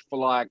it off for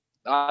like,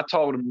 I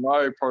told them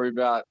no probably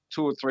about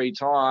 2 or 3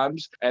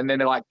 times, and then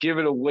they're like, "Give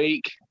it a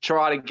week,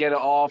 try to get it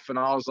off." And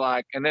I was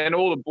like, and then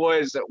all the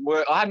boys that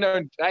were, I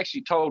hadn't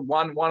actually told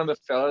one of the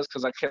fellas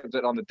because I kept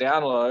it on the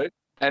download,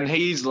 and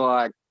he's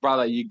like,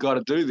 "Brother, you got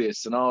to do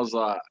this," and I was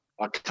like,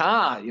 I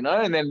can't, you know.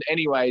 And then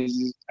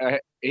anyways,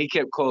 he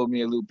kept calling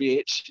me a little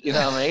bitch, you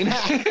know what I mean?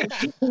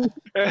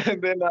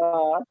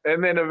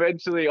 and then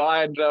eventually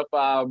I ended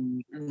up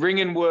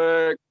ringing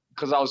work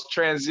because I was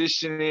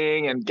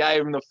transitioning and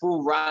gave them the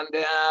full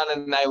rundown,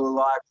 and they were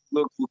like,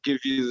 look, we'll give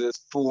you this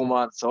 4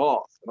 months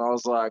off. And I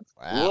was like,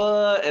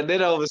 what? And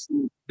then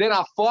obviously,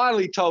 I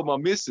finally told my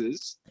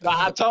missus.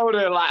 I told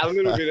her like a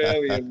little bit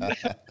earlier.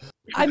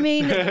 I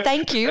mean,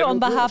 thank you on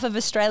behalf of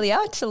Australia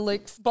to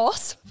Luke's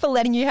boss for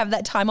letting you have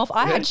that time off.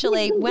 I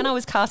actually, when I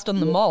was cast on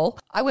The Mole,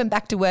 I went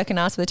back to work and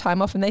asked for the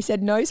time off, and they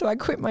said no, so I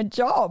quit my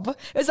job.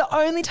 It was the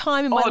only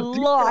time in my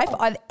life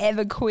I've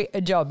ever quit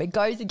a job. It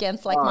goes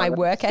against like my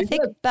work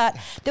ethic, but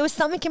there was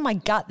something in my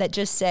gut that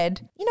just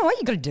said, you know what,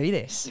 you got to do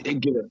this.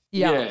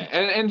 Yeah.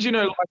 And you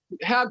know, like,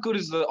 how good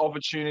is the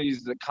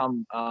opportunities that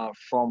come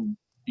from,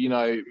 you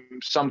know,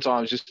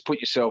 sometimes just put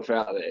yourself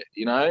out there,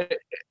 you know.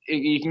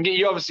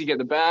 You obviously get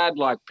the bad,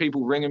 like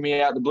people ringing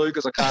me out the blue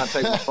because I can't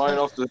take my phone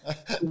off the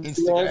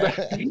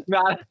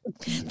Instagram.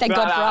 Thank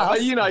God for us.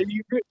 But, you know,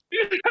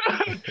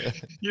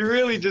 you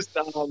really just,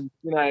 you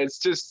know, it's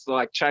just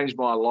like changed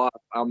my life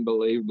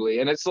unbelievably.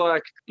 And it's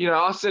like, you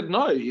know, I said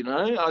no,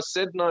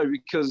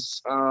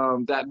 because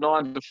that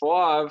 9 to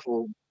 5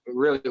 or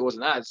really it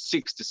wasn't that,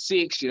 6 to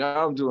 6, you know,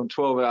 I'm doing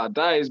 12-hour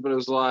days, but it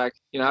was like,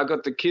 you know, I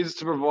got the kids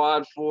to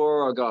provide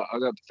for, I got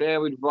the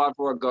family to provide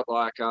for, I got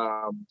like,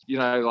 you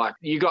know, like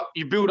you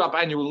build up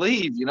annual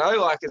leave, you know,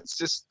 like it's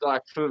just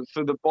like for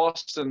the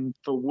boss and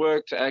for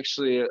work to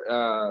actually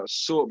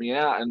sort me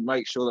out and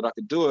make sure that I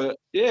could do it.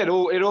 Yeah,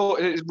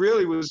 it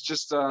really was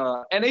just,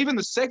 and even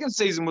the second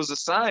season was the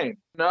same.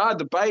 You know, I had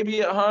the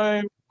baby at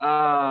home.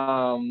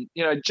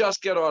 You know,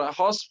 just get out of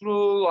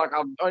hospital. Like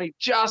I've only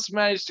just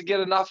managed to get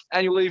enough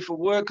annual leave for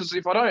work because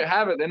if I don't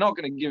have it, they're not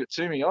going to give it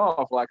to me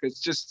off. Like it's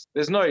just,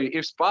 there's no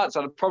ifs, buts.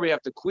 I'd probably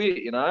have to quit,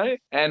 you know,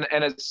 and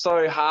it's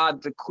so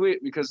hard to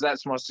quit because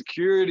that's my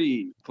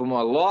security for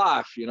my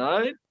life, you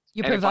know.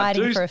 You're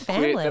providing for a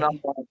family. Then I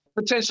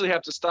potentially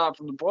have to start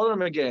from the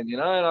bottom again, you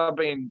know, and I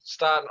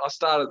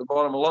started at the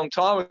bottom a long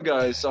time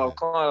ago. So I'm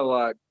kind of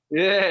like,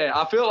 yeah,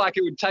 I feel like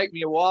it would take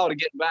me a while to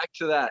get back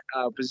to that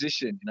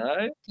position, you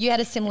know? You had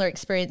a similar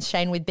experience,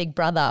 Shane, with Big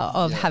Brother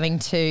of having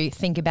to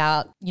think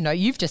about, you know,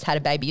 you've just had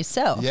a baby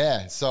yourself.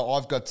 Yeah, so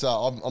I've got,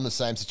 I'm the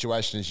same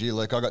situation as you,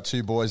 Luke. I got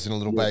 2 boys and a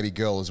little baby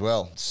girl as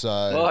well.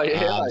 So,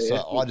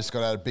 so I just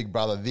got out of Big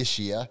Brother this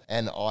year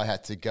and I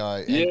had to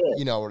go, and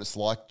you know what it's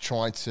like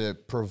trying to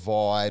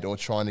provide or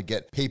trying to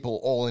get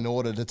people all in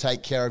order to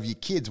take care of your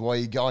kids while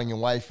you're going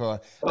away for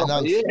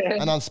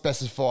an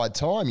unspecified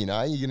time, you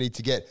know? You need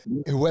to get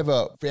whoever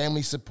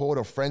family support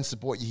or friend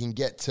support you can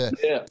get to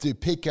do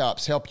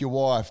pickups, help your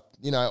wife,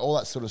 you know, all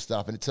that sort of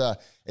stuff. And it's a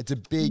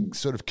big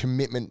sort of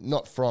commitment,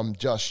 not from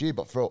just you,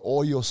 but for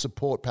all your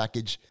support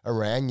package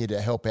around you to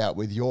help out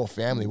with your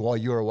family while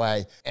you're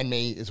away, and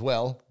me as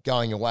well,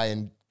 going away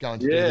and going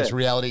to do this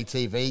reality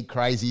TV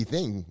crazy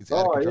thing. It's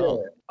out of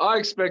control. I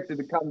expected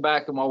to come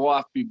back and my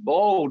wife be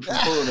bald from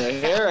pulling her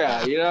hair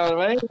out, you know what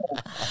I mean?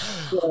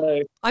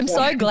 So, I'm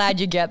so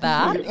glad you get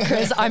that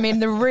because, I mean,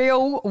 the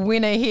real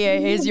winner here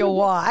is your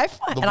wife,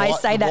 and I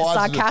say that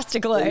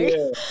sarcastically.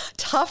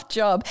 Tough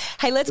job.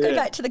 Hey, let's go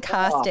back to the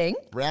casting.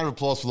 Round of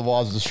applause for the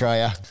wives of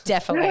Australia.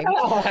 Definitely.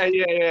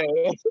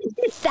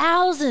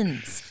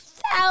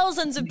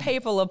 Thousands of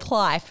people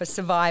apply for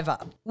Survivor.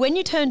 When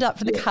you turned up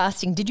for the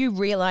casting, did you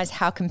realise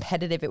how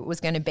competitive it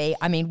was going to be?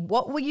 I mean,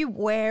 what were you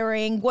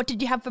wearing? What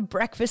did you have for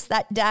breakfast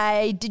that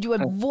day? Did you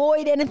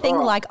avoid anything?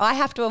 Like I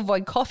have to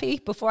avoid coffee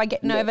before I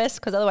get nervous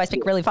because otherwise I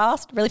speak really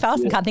fast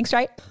and can't think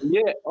straight.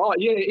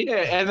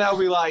 And they'll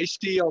be like, is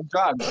she on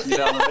drugs? You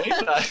know what I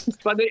mean?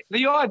 But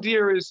the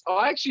idea is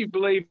I actually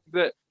believe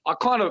that I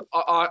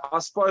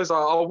suppose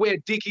I'll wear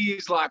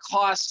Dickies, like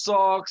high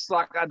socks,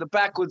 like the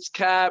backwards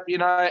cap, you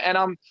know, and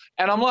I'm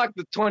like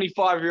the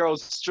 25-year-old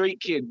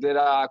street kid that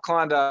I've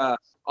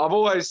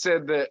always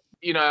said that,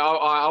 you know,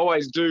 I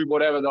always do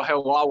whatever the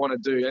hell I want to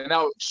do, and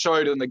that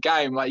showed in the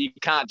game. Like you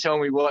can't tell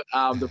me what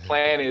the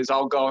plan is.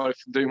 I'll go and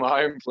do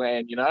my own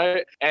plan, you know.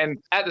 And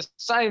at the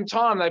same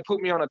time, they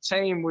put me on a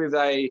team with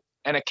an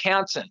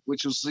accountant,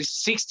 which was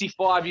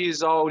 65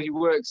 years old. He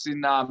works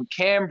in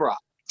Canberra.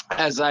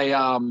 as a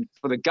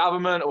for the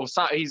government or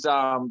something.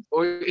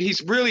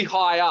 He's really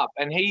high up,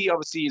 and he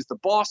obviously is the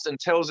boss and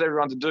tells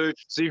everyone to do.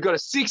 So you've got a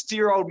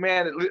 60-year-old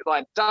man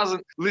that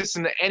doesn't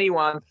listen to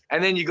anyone,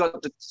 and then you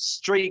got the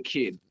street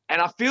kid.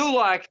 And I feel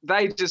like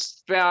they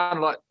just found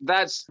like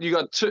they're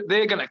going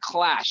to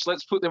clash.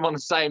 Let's put them on the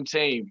same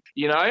team,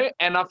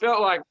 And I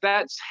felt like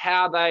that's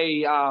how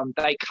they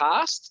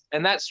cast,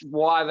 and that's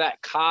why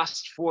that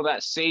cast for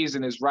that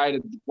season is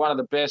rated one of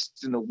the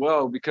best in the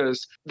world,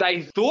 because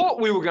they thought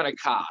we were going to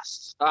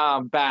cast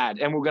bad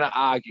and we're going to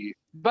argue.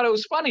 But it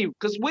was funny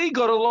because we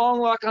got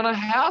along like on a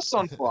house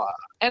on fire.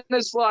 And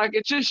it's like,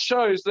 it just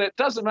shows that it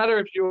doesn't matter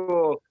if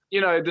you're,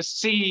 the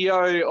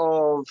CEO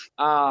of,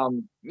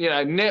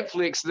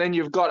 Netflix, then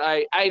you've got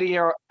a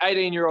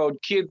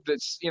 18-year-old kid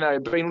that's,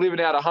 been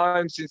living out of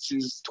home since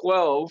he's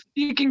 12.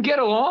 You can get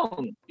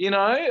along,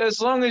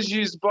 as long as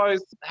you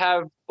both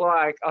have,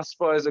 like, I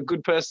suppose, a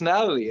good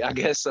personality, I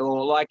guess,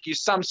 or like you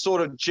some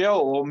sort of gel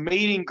or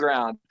meeting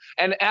ground.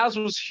 And ours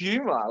was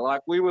humor.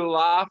 Like, we were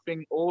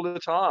laughing all the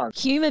time.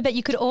 Humor, but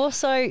you could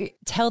also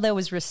tell there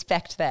was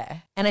respect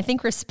there. And I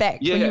think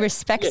respect, when you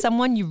respect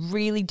someone, you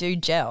really do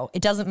gel.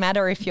 It doesn't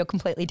matter if you're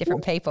completely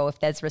different people. If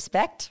there's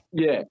respect,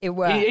 it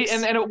works.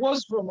 And it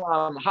was from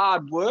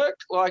hard work,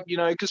 like,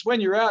 because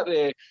when you're out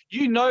there,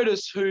 you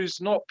notice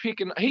who's not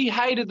picking. He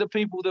hated the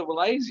people that were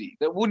lazy,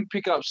 that wouldn't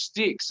pick up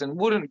sticks and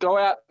wouldn't go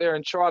out there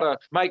and try to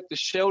make the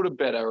shelter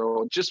better,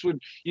 or just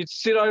you'd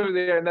sit over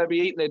there and they'd be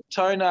eating their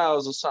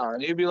toenails or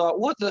something. You'd be like,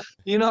 what the,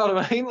 you know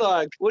what I mean?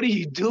 Like, what are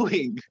you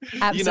doing?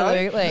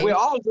 Absolutely. Where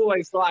I was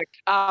always like,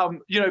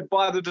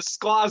 by the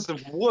disguise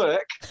of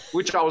work,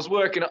 which I was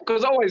working,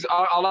 because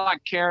I like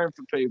caring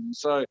for people.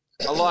 So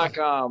I like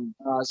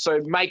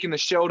making the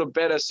shelter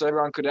better so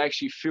everyone could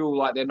actually feel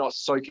like they're not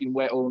soaking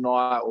wet all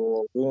night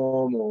or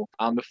warm, or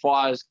the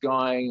fire's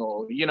going,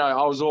 or,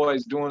 I was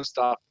always doing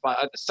stuff.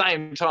 But at the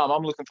same time,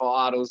 I'm looking for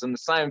idols, and at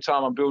the same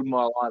time, I'm building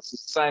my alliance at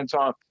the same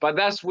time. But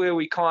that's where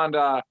we kind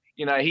of,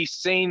 he's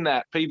seen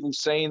that, people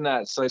seen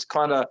that. So it's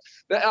kind of,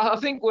 I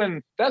think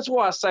that's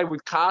why I say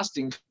with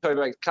casting, go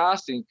back to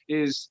casting,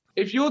 is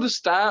if you're the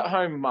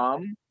stay-at-home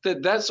mum,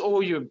 that's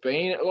all you've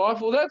been at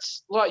life, well,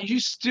 that's like, you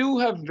still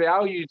have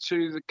value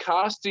to the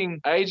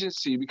casting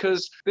agency,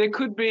 because there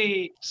could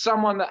be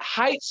someone that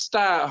hates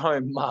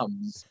stay-at-home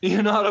mums,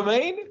 you know what I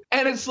mean?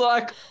 And it's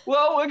like,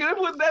 well, we're going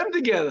to put them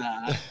together,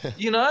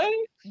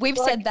 We've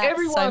said that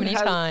so many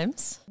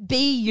times.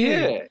 Be you.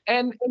 Yeah.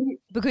 And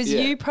because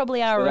you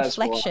probably are a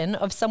reflection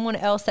of someone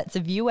else that's a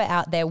viewer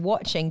out there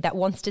watching that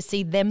wants to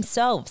see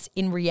themselves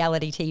in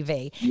reality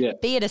TV. Yeah.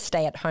 Be it a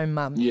stay-at-home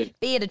mum. Yeah.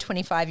 Be it a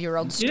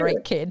 25-year-old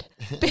street kid.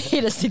 Be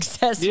it a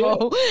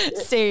successful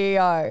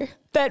CEO.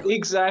 But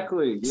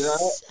exactly,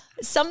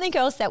 something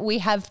else that we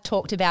have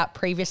talked about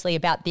previously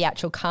about the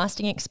actual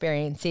casting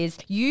experience is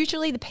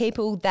usually the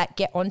people that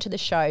get onto the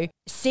show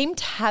seem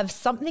to have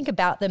something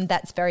about them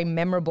that's very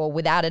memorable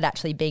without it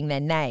actually being their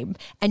name.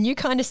 And you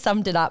kind of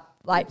summed it up.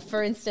 Like,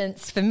 for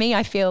instance, for me,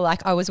 I feel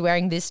like I was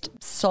wearing this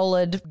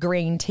solid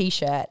green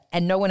T-shirt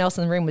and no one else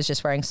in the room was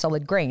just wearing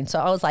solid green. So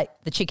I was like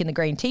the chick in the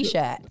green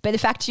T-shirt. But the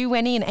fact you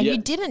went in and you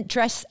didn't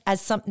dress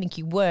as something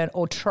you weren't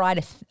or try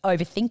to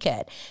overthink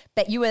it,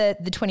 but you were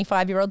the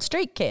 25-year-old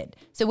street kid.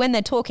 So when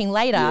they're talking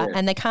later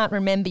and they can't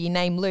remember your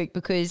name, Luke,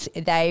 because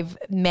they've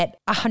met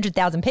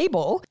 100,000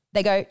 people,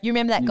 they go, you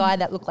remember that guy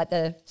that looked like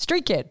the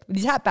street kid with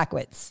his hat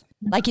backwards?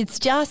 Like, it's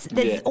just,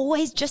 there's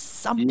always just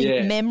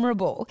something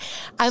memorable.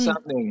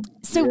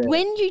 So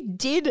when you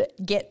did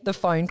get the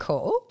phone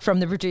call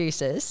from the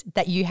producers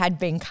that you had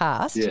been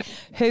cast,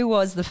 who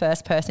was the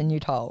first person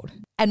you told?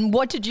 And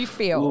what did you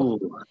feel?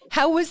 Ooh.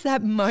 How was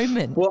that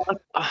moment? Well,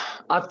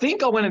 I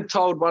think I went and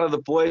told one of the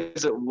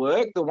boys at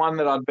work, the one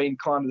that I'd been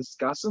kind of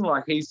discussing.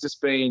 Like, he's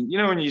just been,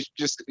 when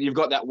you've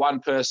got that one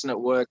person at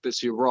work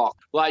that's your rock.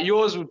 Like,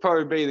 yours would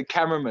probably be the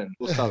cameraman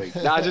or something.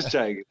 No, just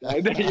joking.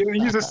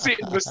 You're just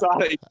sitting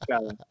beside each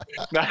other.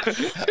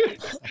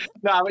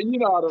 No, but you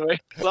know what I mean.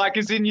 Like,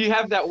 as in, you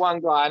have that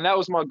one guy, and that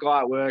was my guy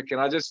at work. And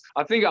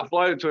I think I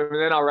floated to him,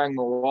 and then I rang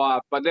my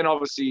wife. But then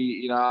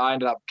obviously, I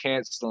ended up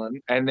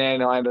cancelling, and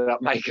then I ended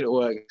up making it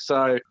work.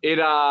 So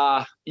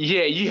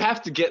you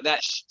have to get that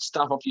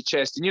stuff off your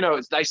chest.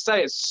 And, they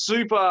say it's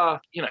super,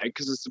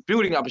 because it's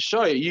building up a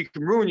show. You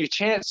can ruin your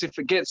chance if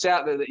it gets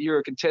out there that you're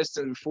a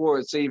contestant before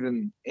it's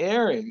even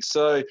airing.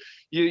 So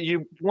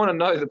you want to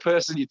know the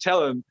person you're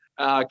telling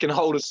can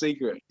hold a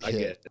secret, I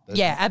guess.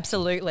 Yeah,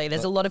 absolutely.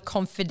 There's a lot of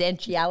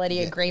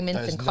confidentiality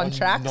agreements and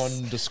contracts.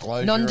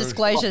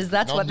 Non-disclosures,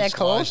 that's what they're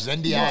called.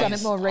 NDAs. You've done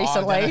it more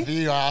recently.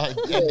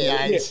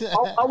 NDAs.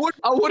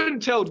 I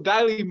wouldn't tell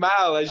Daily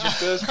Mail as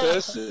your first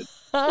person.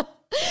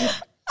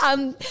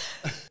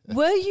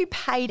 Were you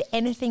paid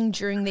anything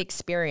during the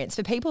experience?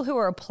 For people who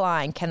are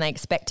applying, can they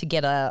expect to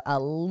get a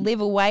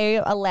live-away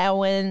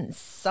allowance,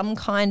 some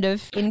kind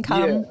of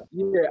income?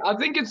 Yeah. I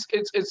think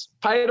it's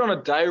paid on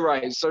a day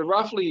rate. So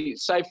roughly,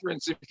 say for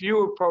instance, if you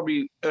were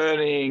probably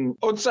earning,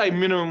 I would say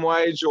minimum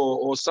wage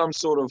or some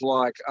sort of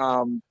like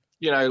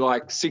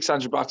like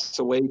 $600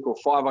 a week or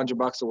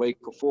 $500 a week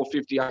or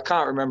 $450. I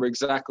can't remember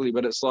exactly,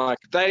 but it's like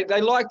they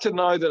like to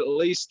know that at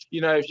least,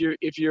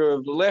 if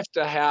you've left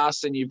a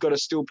house and you've got to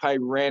still pay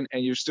rent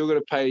and you've still got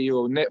to pay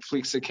your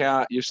Netflix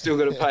account, you've still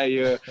got to pay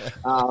your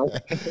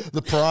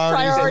the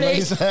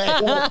priorities.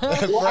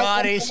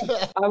 Priorities.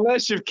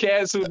 Unless you've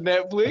cancelled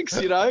Netflix,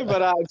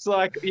 but it's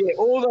like,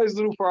 all those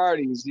little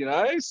priorities,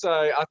 So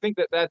I think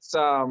that's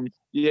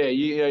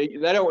they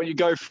don't want you to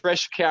go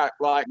fresh count,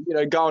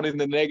 going in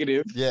the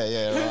negative.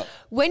 Yeah, right.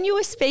 When you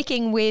were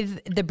speaking with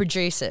the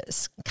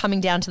producers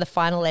coming down to the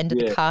final end of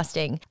the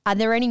casting, are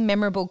there any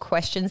memorable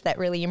questions that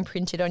really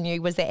imprinted on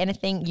you? Was there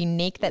anything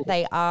unique that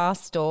they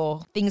asked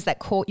or things that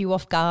caught you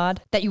off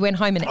guard that you went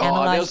home and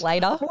analysed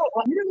later?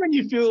 When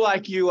you feel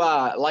like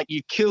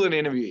you kill an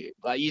interview,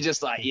 you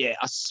just I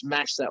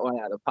smashed that one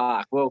out of the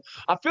park. Well,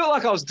 I feel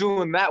like I was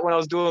doing that when I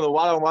was doing the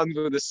one-on-ones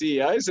with the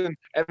CEOs, and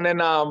then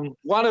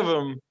one of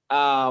them,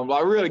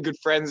 really good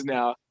friends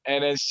now,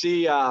 and then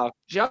she asked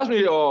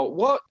me,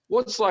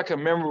 what's like a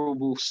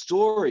memorable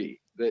story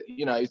that,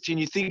 can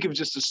you think of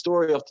just a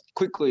story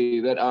quickly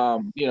that,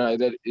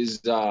 that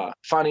is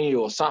funny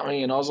or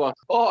something? And I was like,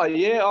 oh,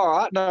 yeah, all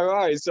right, no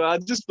worries. So I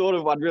just thought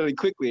of one really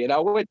quickly. And I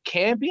went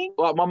camping.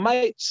 Like my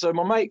mate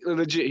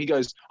legit, he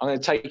goes, I'm going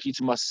to take you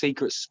to my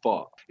secret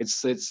spot.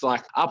 It's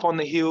like up on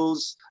the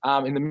hills,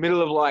 in the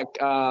middle of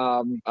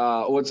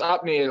or it's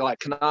up near like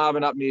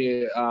Carnarvon, up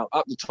the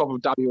top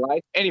of WA.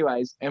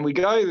 Anyways, and we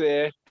go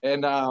there.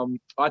 And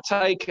I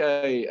take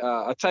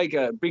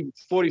a big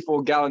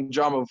 44-gallon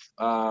drum of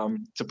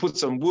to put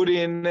some wood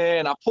in there,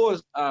 and I pour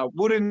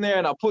wood in there,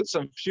 and I put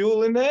some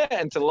fuel in there,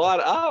 and to light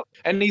it up.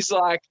 And he's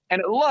like,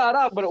 and it lighted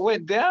up, but it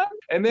went down.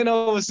 And then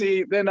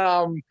obviously,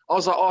 I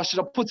was like, oh, should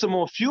I put some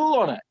more fuel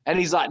on it? And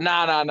he's like,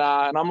 nah. And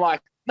I'm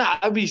like, nah,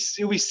 it'll be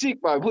sick,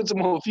 bro. Put some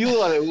more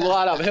fuel on it, it'll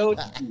light up hell.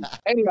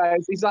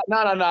 Anyways, he's like, no.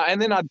 And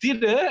then I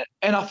did it,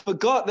 and I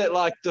forgot that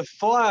the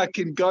fire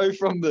can go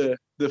from the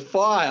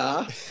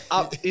fire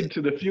up into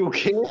the fuel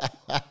can.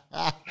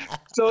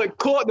 So it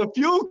caught the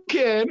fuel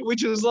can,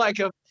 which was like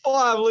a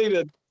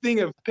 5-litre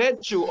thing of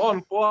petrol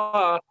on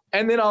fire.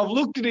 And then I've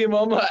looked at him,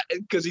 I'm like,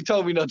 because he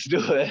told me not to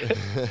do it.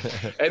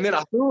 And then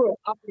I threw it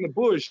up in the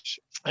bush.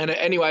 And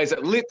anyways,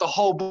 it lit the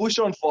whole bush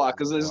on fire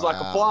because there's like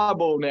a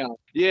fireball now.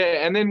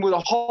 Yeah, and then with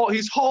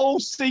his whole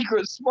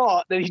secret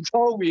spot that he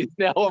told me is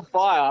now on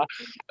fire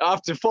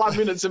after 5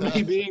 minutes of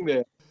me being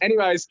there.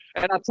 Anyways,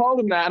 and I told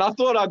him that, and I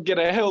thought I'd get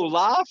a hell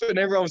laugh, and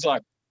everyone was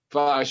like,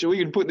 should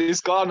we put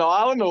this guy on the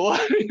island or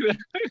what? Yeah, and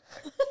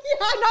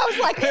I was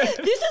like, this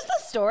is the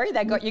story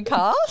that got you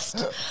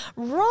cast?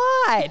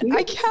 Right.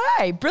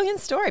 Okay. Brilliant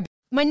story.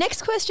 My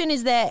next question,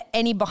 is there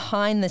any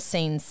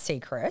behind-the-scenes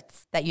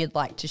secrets that you'd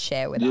like to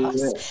share with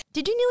us?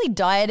 Did you nearly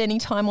die at any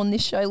time on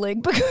this show,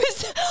 Luke?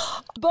 Because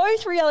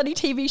both reality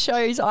TV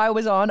shows I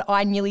was on,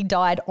 I nearly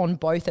died on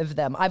both of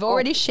them. I've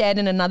already shared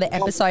in another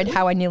episode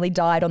how I nearly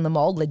died on the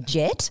mole,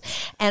 legit.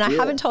 And I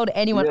haven't told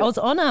anyone. I was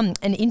on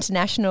an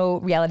international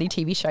reality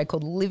TV show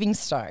called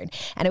Livingstone,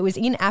 and it was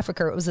in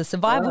Africa. It was a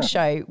survival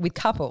show with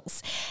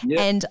couples.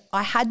 And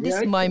I had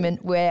this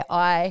moment where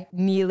I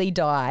nearly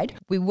died.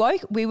 We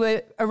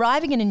were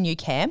arriving in a new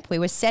camp. We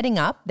were setting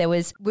up. We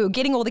were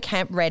getting all the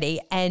camp ready,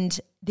 and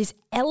this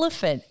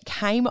elephant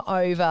came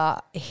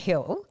over a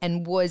hill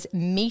and was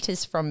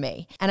meters from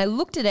me. And I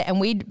looked at it, and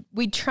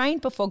we'd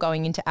trained before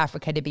going into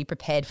Africa to be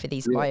prepared for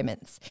these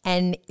moments.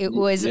 And it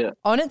was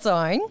on its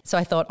own. So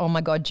I thought, oh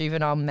my God,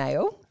 juvenile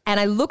male. And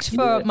I looked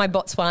for my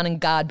Botswanan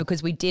guard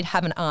because we did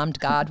have an armed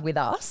guard with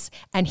us,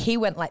 and he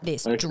went like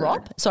this,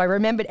 drop. So I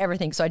remembered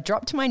everything. So I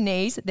dropped to my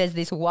knees. There's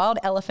this wild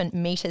elephant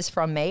meters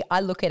from me.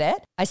 I look at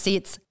it. I see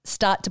it's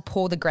start to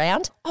paw the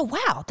ground. Oh,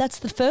 wow. That's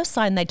the first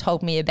sign they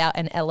told me about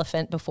an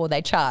elephant before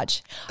they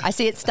charge. I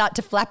see it start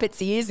to flap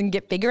its ears and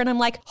get bigger, and I'm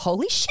like,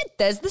 holy shit,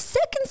 there's the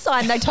second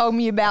sign they told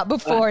me about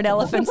before an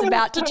elephant's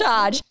about to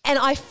charge. And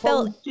I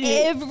felt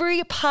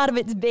every part of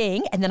its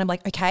being, and then I'm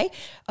like, okay,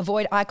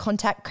 avoid eye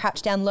contact,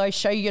 crouch down low,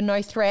 show you're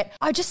no threat.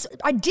 I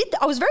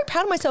was very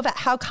proud of myself at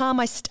how calm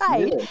I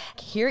stayed. Yeah.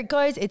 Here it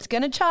goes, it's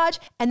going to charge.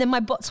 And then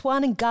my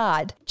Botswanan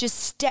guard just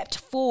stepped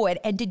forward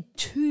and did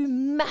 2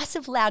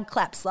 massive loud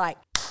claps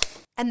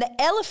and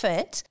the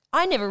elephant,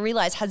 I never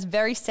realized, has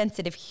very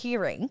sensitive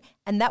hearing.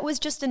 And that was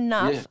just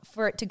enough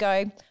for it to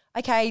go,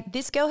 okay,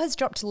 this girl has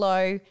dropped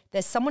low.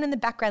 There's someone in the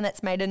background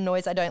that's made a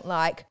noise I don't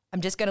like. I'm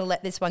just going to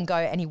let this one go.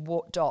 And he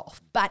walked off.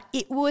 But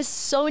it was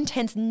so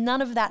intense.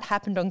 None of that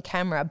happened on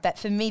camera. But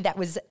for me, that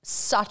was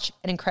such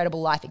an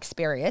incredible life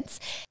experience.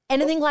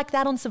 Anything like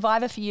that on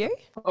Survivor for you?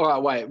 All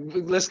right,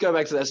 wait. Let's go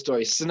back to that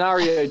story.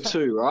 Scenario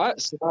 2, right?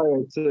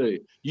 Scenario 2.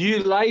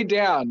 You lay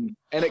down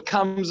and it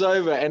comes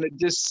over and it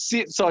just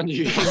sits on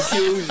you and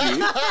kills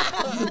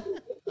you.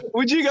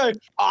 Would you go,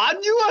 I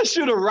knew I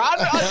should have run.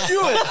 I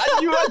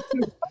knew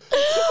it.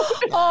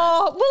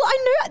 Oh, well, I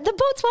knew the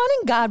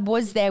Botswanan guard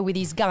was there with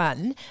his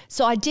gun.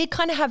 So I did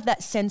kind of have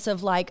that sense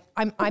of I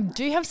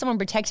do have someone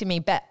protecting me,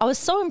 but I was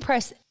so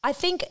impressed. I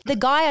think the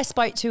guy I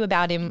spoke to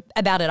about it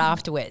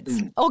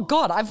afterwards. Oh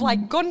God,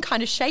 I've gone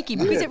kind of shaky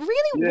because it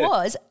really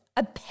was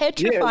a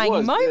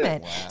petrifying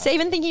moment. Wow. So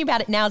even thinking about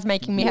it now is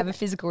making me have a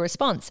physical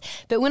response.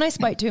 But when I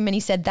spoke to him and he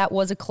said that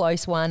was a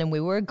close one and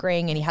we were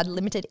agreeing and he had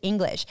limited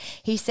English,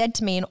 he said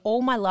to me, in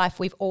all my life,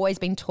 we've always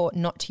been taught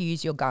not to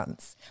use your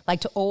guns,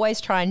 like to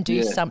always try and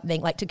do something,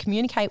 like to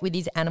communicate with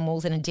these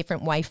animals in a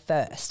different way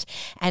first.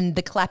 And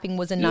the clapping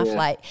was enough.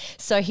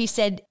 So he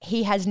said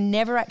he has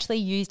never actually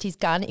used his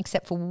gun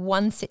except for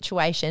one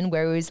situation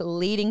where he was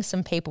leading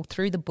some people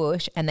through the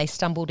bush and they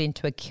stumbled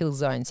into a kill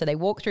zone. So they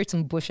walked through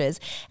some bushes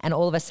and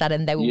all of a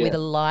sudden they were with a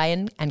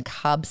lion and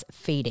cubs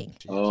feeding.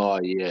 Oh,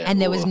 yeah.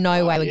 And there was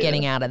no way we're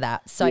getting out of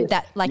that. So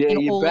that, like,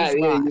 in all his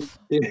life.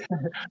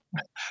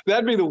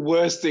 That'd be the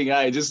worst thing,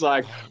 eh? Just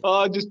like,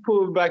 just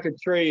pulling back a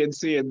tree and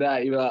seeing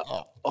that. You're like,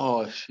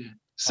 oh shit.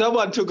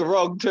 Someone took a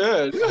wrong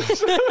turn.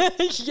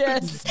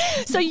 Yes.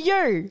 So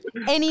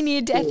any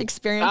near-death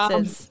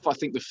experiences? I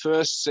think the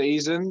first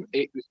season,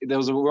 we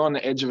were on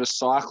the edge of a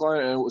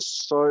cyclone and it was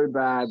so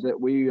bad that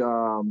we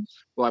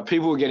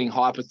people were getting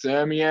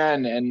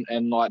hypothermia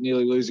and like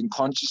nearly losing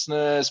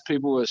consciousness.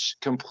 People were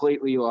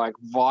completely like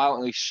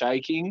violently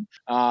shaking.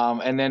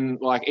 And then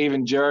like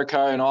even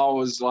Jericho and I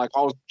was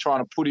trying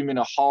to put him in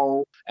a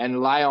hole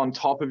and lay on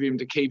top of him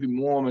to keep him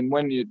warm. And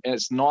when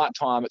it's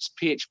nighttime, it's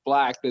pitch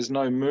black. There's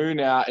no moon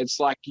out. It's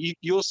like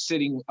you're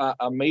sitting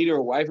a meter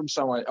away from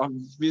someone. I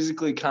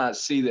physically can't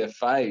see their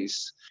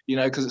face,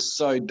 because it's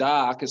so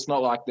dark. It's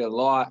not like they're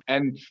light.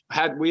 And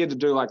we had to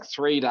do like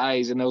 3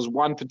 days. And there was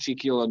one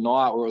particular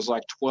night where it was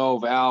like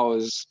 12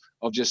 hours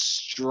of just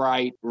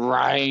straight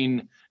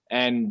rain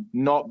and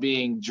not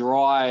being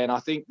dry. And I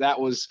think that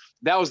was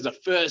the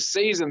first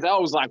season. That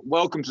was like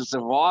Welcome to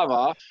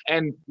Survivor.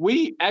 And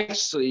we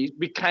actually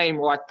became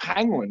like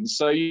penguins.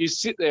 So you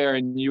sit there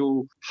and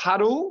you'll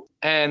huddle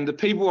and the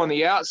people on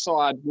the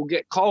outside will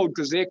get cold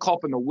because they're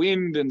copping the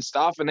wind and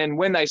stuff. And then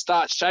when they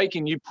start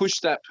shaking, you push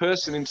that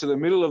person into the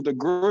middle of the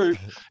group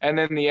and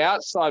then the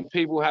outside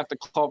people have to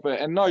cop it.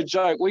 And no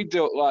joke, we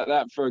dealt like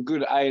that for a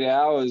good 8,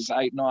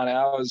 9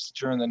 hours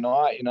during the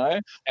night,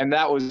 And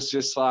that was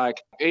just like,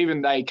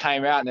 even they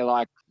came out and they're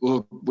like,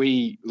 look,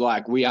 we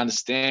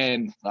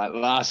understand, like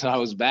last night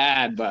was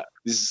bad, but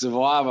this is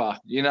Survivor,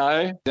 you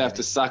have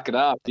to suck it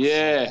up.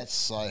 Yeah. That's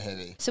so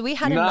heavy. So we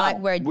had a night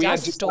where a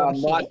dust storm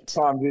hit.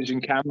 Nighttime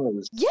vision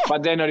cameras. Yeah.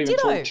 But they're not even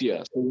talk to you.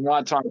 So the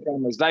nighttime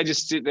cameras, they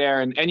just sit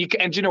there and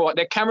you know what?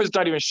 Their cameras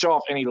don't even show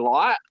off any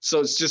light. So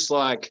it's just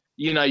like,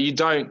 you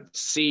don't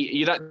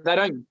see,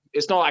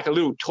 it's not like a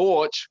little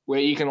torch where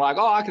you can like,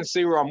 I can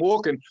see where I'm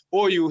walking.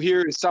 Or you'll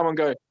hear someone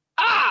go,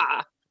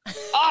 ah!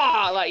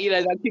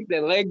 They kick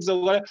their legs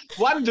or whatever.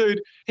 One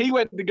dude, he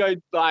went to go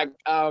to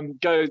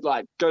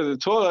the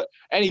toilet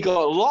and he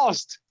got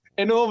lost.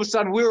 And all of a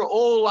sudden we were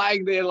all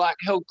laying there like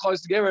held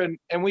close together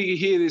and we could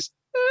hear this,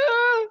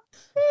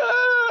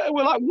 and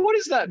we're like, what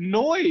is that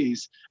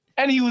noise?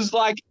 And he was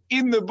like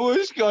in the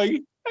bush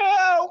going,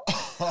 help,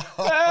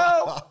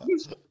 help.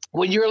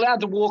 When you're allowed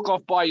to walk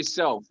off by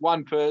yourself,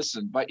 one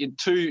person, but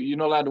you're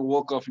not allowed to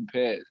walk off in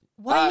pairs.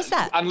 Why is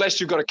that? Unless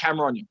you've got a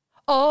camera on you.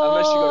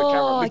 Unless you got a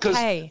camera. Because,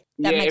 okay.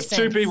 That makes sense.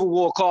 If 2 people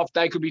walk off,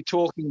 they could be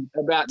talking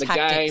about the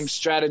game,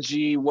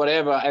 strategy,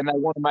 whatever, and they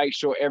want to make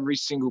sure every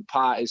single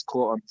part is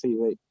caught on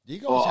TV. You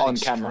guys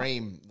had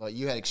extreme, like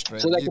you had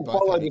extreme. So you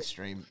both had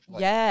extreme,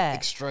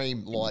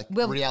 extreme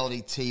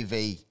reality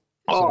TV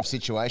sort of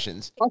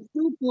situations. I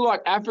still feel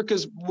like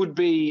Africa's would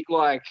be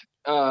like,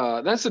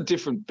 that's a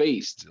different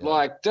beast. Yeah.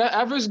 Like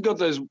Africa's got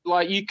those,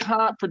 like you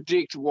can't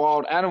predict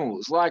wild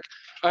animals. Like,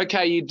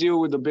 okay, you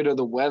deal with a bit of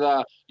the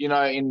weather,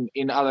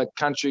 in other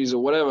countries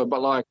or whatever,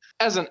 but like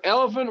as an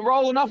elephant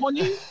rolling up on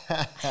you,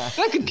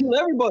 that could kill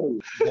everybody.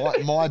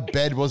 My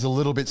bed was a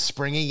little bit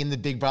springy in the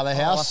Big Brother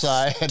house,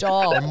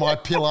 and my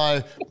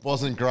pillow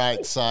wasn't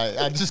great. So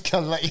I'm just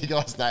going to let you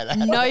guys know that.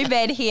 No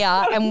bed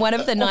here. And one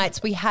of the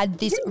nights we had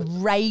this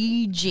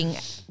raging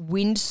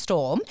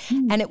windstorm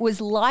and it was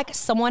like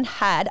someone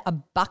had a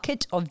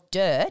bucket of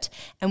dirt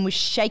and was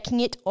shaking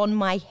it on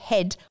my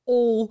head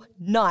all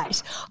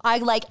night.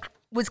 I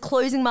was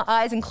closing my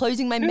eyes and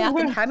closing my mouth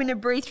and having to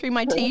breathe through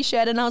my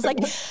T-shirt and I was like,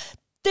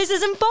 this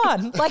isn't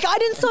fun. Like, I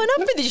didn't sign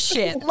up for this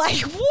shit. Like,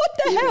 what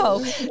the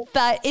hell?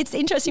 But it's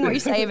interesting what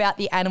you say about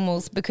the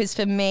animals because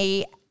for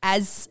me,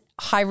 as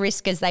high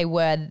risk as they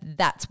were,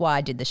 that's why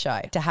I did the show,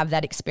 to have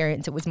that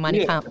experience. It was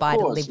money can't buy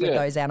to live with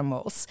those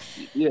animals.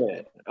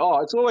 Yeah.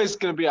 Oh, it's always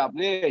going to be up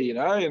there,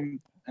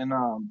 and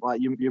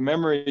like your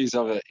memories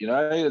of it,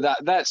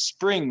 that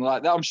spring,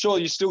 like that, I'm sure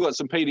you still got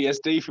some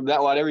PTSD from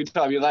that one every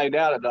time you lay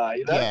down at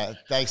night, Yeah,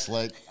 thanks,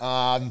 Luke.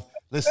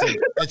 Listen,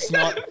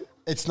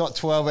 it's not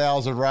 12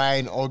 hours of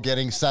rain or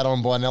getting sat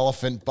on by an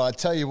elephant, but I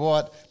tell you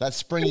what, that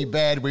springy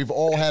bed, we've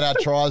all had our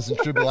trials and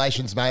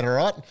tribulations, mate, all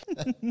right?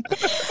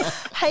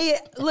 Hey,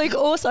 Luke,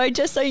 also,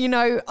 just so you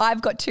know,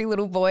 I've got 2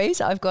 little boys.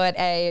 I've got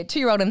a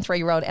 2-year-old and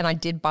 3-year-old, and I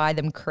did buy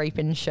them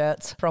creeping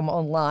shirts from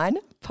online.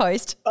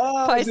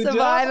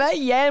 post-Survivor.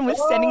 Yeah, and we're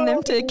sending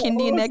them to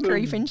Kindy and their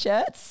Creefin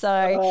shirts.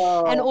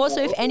 So, and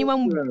also if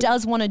anyone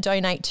does want to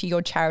donate to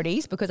your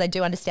charities, because I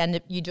do understand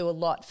that you do a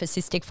lot for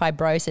cystic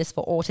fibrosis,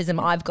 for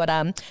autism. I've got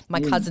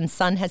my cousin's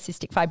son has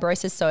cystic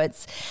fibrosis, so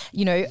it's,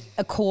 you know,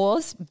 a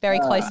cause very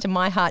close to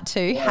my heart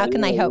too. How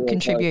can they help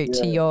contribute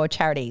to your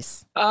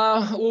charities?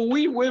 Well,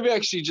 we've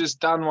actually just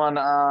done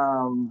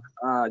one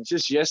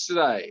just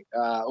yesterday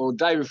or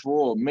day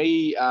before.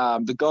 Me,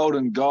 the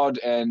Golden God,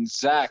 and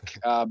Zach,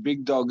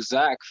 Big Dog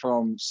Zach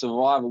from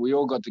Survivor, we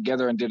all got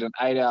together and did an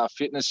 8-hour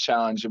fitness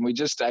challenge, and we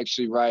just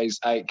actually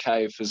raised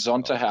 $8,000 for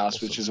Zonta House,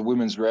 awesome. Which is a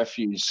women's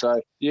refuge.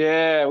 So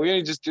yeah, we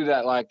only just did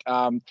that. Like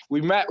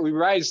we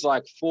raised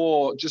like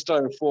just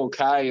over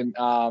 $4,000,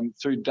 and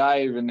through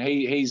Dave, and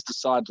he's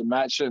decided to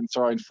match it and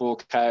throw in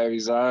 $4,000 of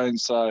his own.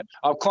 So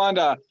I've kind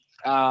of.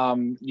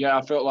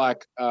 I felt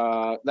like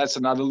that's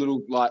another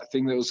little like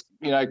thing that was,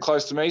 you know,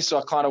 close to me. So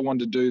I kind of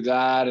wanted to do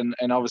that. And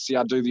obviously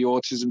I do the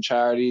autism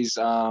charities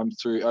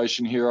through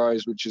Ocean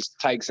Heroes, which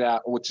takes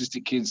out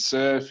autistic kids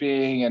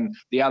surfing. And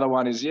the other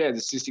one is, the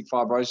cystic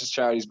fibrosis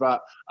charities.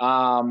 But,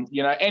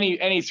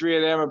 any three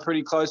of them are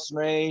pretty close to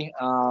me.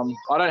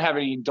 I don't have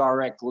any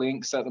direct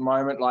links at the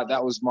moment. Like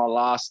that was my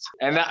last.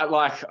 And that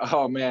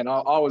oh man,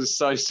 I was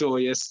so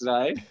sore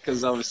yesterday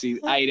because obviously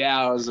 8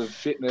 hours of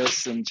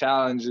fitness and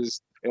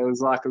challenges. It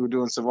was like we were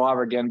doing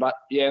Survivor again. But,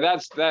 yeah,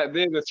 they're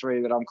the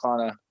three that I'm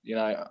kind of,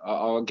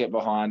 I'll get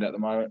behind at the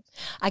moment.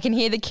 I can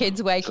hear the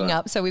kids waking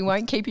up, so we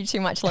won't keep you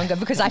too much longer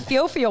because I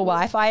feel for your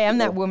wife. I am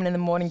that woman in the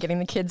morning getting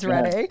the kids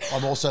ready.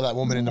 I'm also that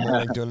woman in the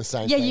morning doing the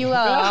same thing. Yeah, you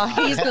are.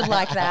 He's good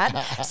like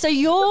that. So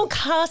your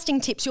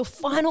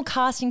final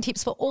casting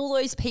tips for all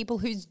those people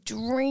whose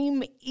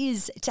dream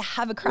is to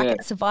have a crack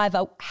at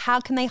Survivor, how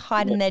can they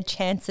heighten their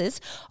chances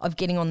of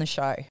getting on the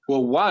show?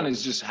 Well, one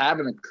is just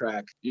having a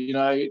crack.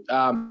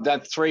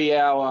 That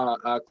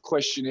 3-hour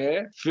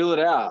questionnaire, fill it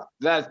out.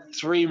 That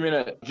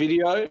 3-minute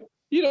video,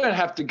 you don't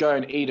have to go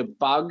and eat a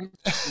bug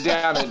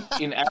down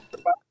in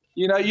Africa.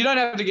 You don't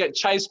have to get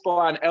chased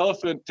by an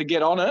elephant to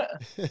get on it.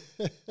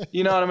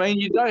 You know what I mean?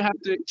 You don't have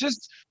to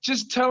just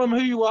tell them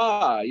who you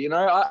are.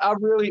 I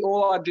really,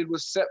 all I did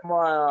was set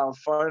my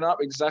phone up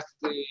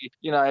exactly,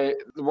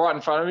 right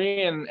in front of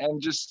me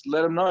and just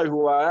let them know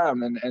who I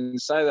am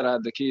and say that I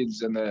had the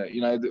kids and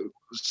the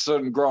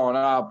certain growing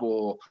up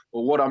or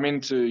what I'm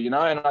into, and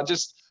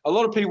a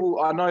lot of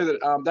people I know that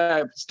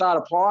they start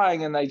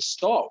applying and they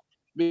stop.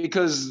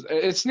 Because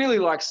it's nearly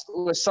like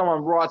when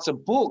someone writes a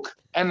book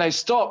and they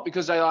stop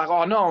because they're like,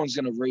 oh, no one's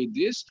going to read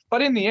this.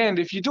 But in the end,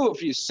 if you do it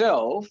for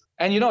yourself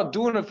and you're not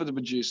doing it for the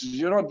producers,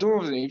 you're not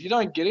doing it, if you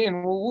don't get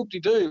in, well,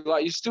 whoop-de-doo.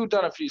 Like, you've still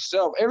done it for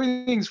yourself.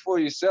 Everything's for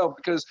yourself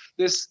because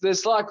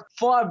there's like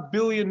 5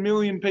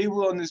 billion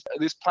people on this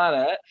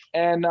planet.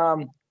 And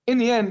in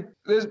the end,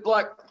 there's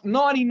like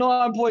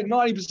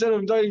 99.90% of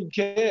them don't even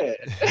care.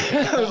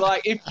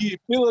 Like if you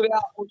fill it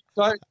out or you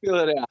don't fill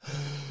it out,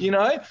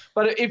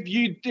 But if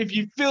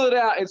you fill it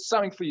out, it's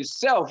something for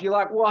yourself. You're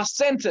like, well, I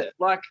sent it.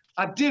 Like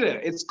I did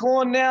it. It's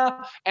gone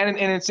now, and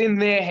it's in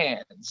their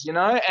hands,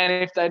 And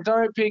if they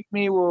don't pick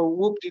me, well,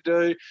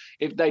 whoop-de-doo.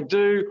 If they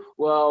do,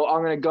 well,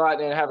 I'm going to go out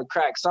there and have a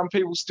crack. Some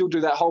people still do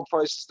that whole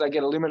process. They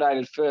get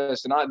eliminated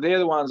first, and they're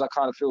the ones I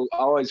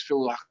always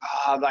feel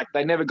like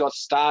they never got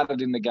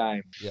started in the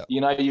game. Yep.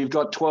 You've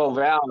got 12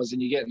 hours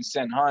and you're getting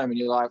sent home and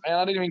you're like, man,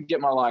 I didn't even get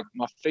my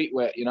feet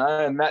wet,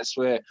 and that's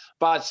where,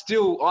 but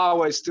still, I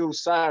always still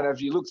say it,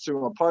 if you look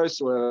through my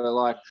posts where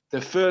like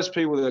the first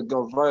people that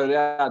got voted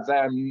out,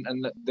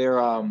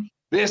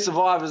 they're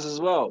survivors as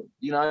well.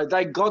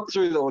 They got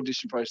through the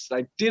audition process.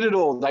 They did it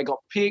all. They got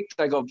picked.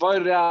 They got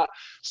voted out.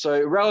 So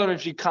irrelevant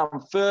if you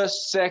come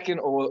first, second,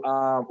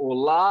 or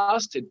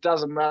last, it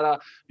doesn't matter.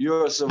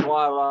 You're a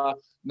survivor.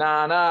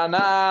 Nah. You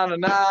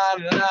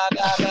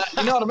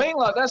know what I mean?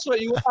 Like, that's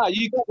what you are.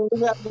 You got to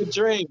live out the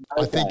dream.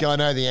 Okay. I think I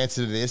know the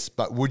answer to this,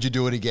 but would you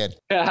do it again?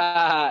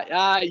 Yeah,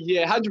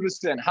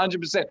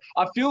 100%.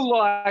 I feel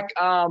like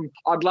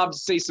I'd love to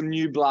see some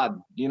new blood,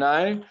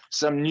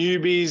 some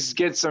newbies,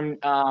 get some,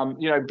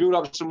 build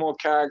up some more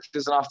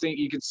characters. And I think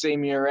you could see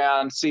me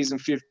around season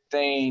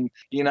 15,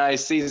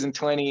 season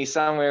 20,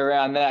 somewhere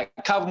around that.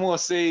 A couple more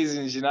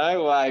seasons,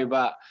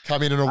 but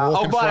come in a walking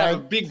I'll frame. have a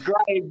big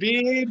grey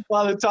beard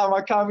by the time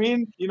I come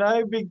in,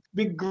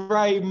 big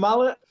grey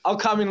mullet. I'll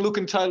come in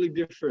looking totally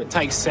different. It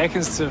takes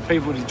seconds for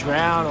people to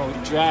drown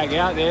or drag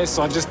out there,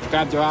 so I just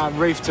grabbed her arm,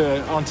 reefed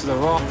her onto the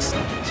rocks.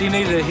 She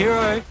needed a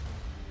hero.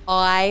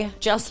 I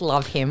just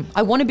love him.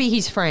 I want to be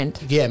his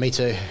friend. Yeah, me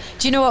too.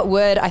 Do you know what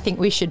word I think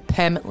we should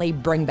permanently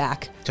bring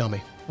back? Tell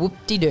me.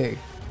 Whoop-de-doo.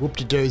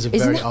 Whoop-de-doo is a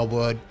very old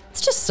word.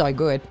 It's just so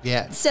good.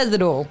 Yeah. It says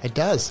it all. It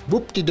does.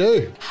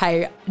 Whoop-de-doo.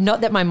 Hey,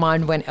 not that my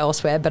mind went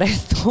elsewhere, but I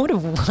thought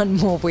of one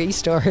more wee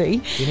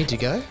story. You need to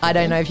go? I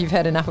don't know if you've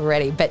heard enough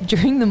already, but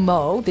during the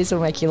mole, this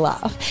will make you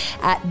laugh,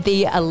 at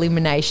the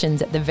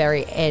eliminations at the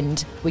very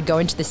end, we go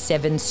into the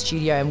 7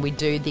 studio and we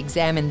do the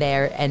exam in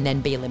there and then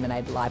be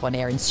eliminated live on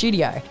air in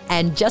studio.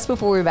 And just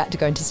before we were about to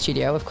go into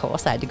studio, of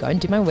course, I had to go and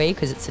do my wee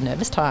because it's a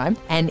nervous time.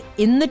 And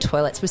in the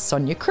toilets was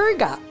Sonia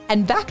Kruger.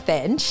 And back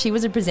then, she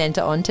was a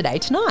presenter on Today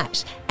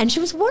Tonight. And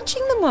she was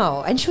watching the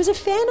mole and she was a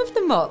fan of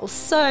the mole.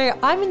 So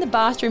I'm in the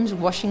bathrooms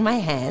washing my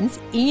hands.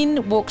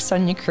 In walks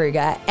Sonia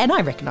Kruger and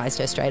I recognised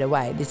her straight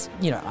away.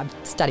 I've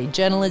studied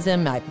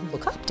journalism. I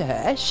look up to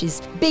her.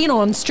 She's been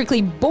on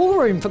Strictly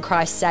Ballroom, for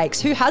Christ's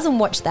sakes. Who hasn't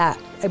watched that?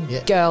 A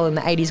girl in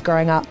the 80s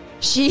growing up.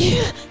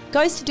 She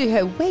goes to do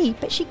her wee,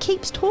 but she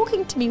keeps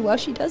talking to me while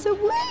she does her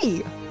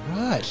wee.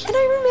 Right. And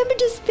I remember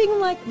just being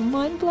like,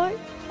 mind blown.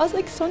 I was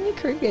like, Sonia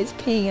Kruger is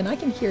peeing and I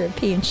can hear her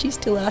pee and she's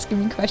still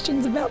asking me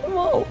questions about the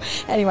mole.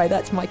 Anyway,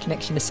 that's my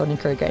connection to Sonia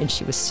Kruger and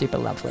she was super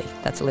lovely.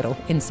 That's a little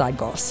inside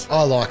goss.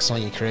 I like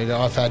Sonia Kruger.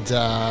 I've had,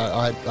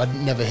 I'd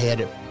never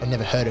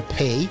heard her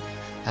pee.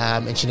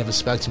 And she never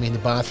spoke to me in the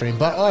bathroom.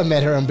 But I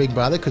met her on Big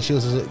Brother because she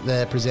was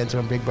the presenter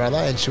on Big Brother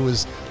and she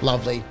was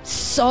lovely.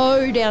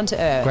 So down to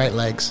earth. Great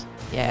legs.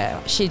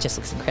 Yeah, she just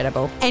looks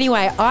incredible.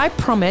 Anyway, I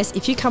promise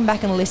if you come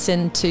back and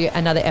listen to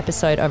another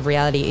episode of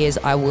Reality Is,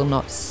 I will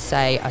not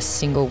say a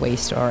single wee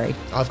story.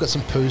 I've got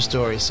some poo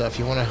stories, so if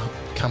you want to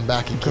come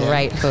back again.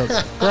 Great hook.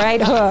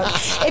 Great hook.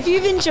 If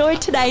you've enjoyed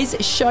today's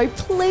show,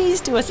 please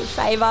do us a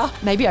favour.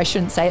 Maybe I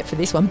shouldn't say it for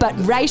this one, but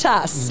rate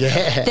us.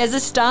 Yeah. There's a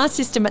star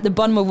system at the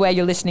bottom of where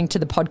you're listening to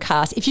the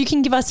podcast. If you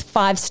can give us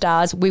 5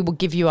 stars, we will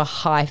give you a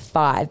high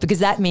five because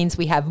that means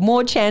we have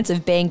more chance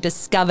of being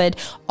discovered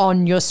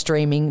on your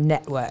streaming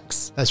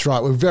networks. That's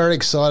right. We're very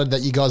excited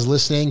that you guys are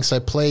listening, so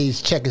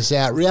please check us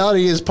out.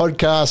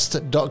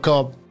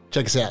 realityispodcast.com.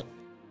 Check us out.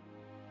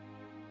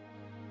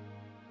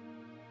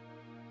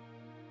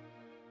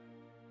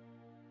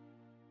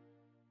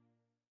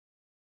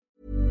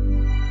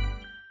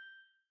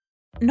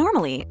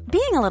 Normally,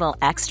 being a little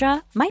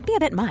extra might be a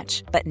bit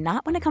much, but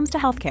not when it comes to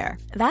healthcare.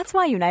 That's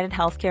why United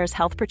Healthcare's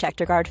Health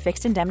Protector Guard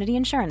fixed indemnity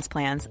insurance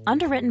plans,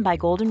 underwritten by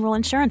Golden Rule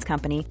Insurance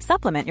Company,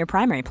 supplement your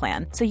primary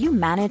plan so you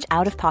manage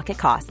out-of-pocket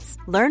costs.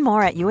 Learn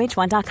more at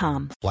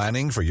UH1.com.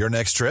 Planning for your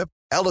next trip?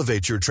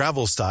 Elevate your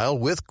travel style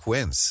with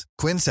Quince.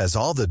 Quince has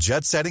all the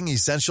jet-setting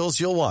essentials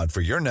you'll want for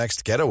your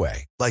next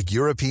getaway, like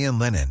European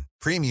linen,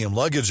 premium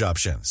luggage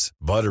options,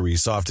 buttery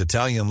soft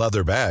Italian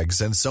leather bags,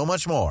 and so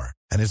much more.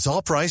 And it's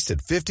all priced at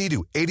 50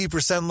 to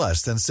 80%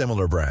 less than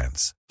similar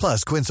brands.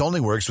 Plus, Quince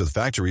only works with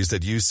factories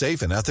that use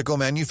safe and ethical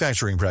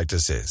manufacturing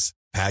practices.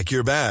 Pack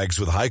your bags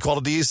with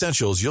high-quality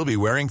essentials you'll be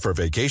wearing for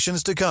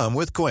vacations to come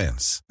with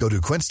Quince. Go to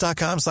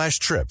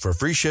quince.com/trip for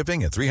free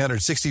shipping and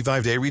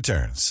 365-day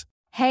returns.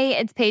 Hey,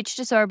 it's Paige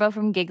DeSorbo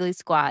from Giggly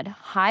Squad.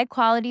 High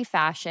quality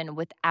fashion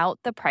without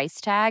the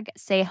price tag.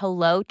 Say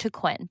hello to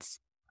Quince.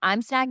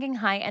 I'm snagging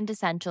high-end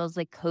essentials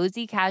like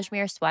cozy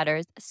cashmere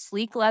sweaters,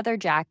 sleek leather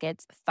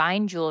jackets,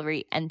 fine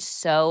jewelry, and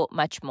so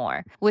much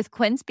more. With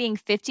Quince being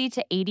 50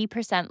 to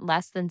 80%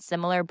 less than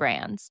similar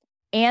brands.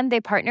 And they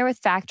partner with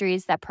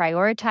factories that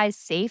prioritize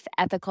safe,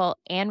 ethical,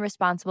 and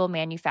responsible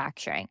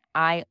manufacturing.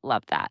 I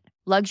love that.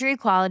 Luxury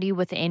quality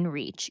within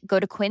reach. Go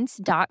to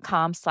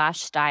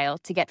quince.com/style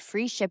to get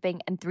free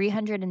shipping and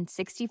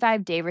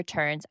 365-day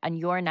returns on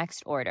your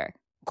next order.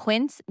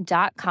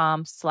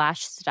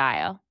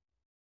 Quince.com/style.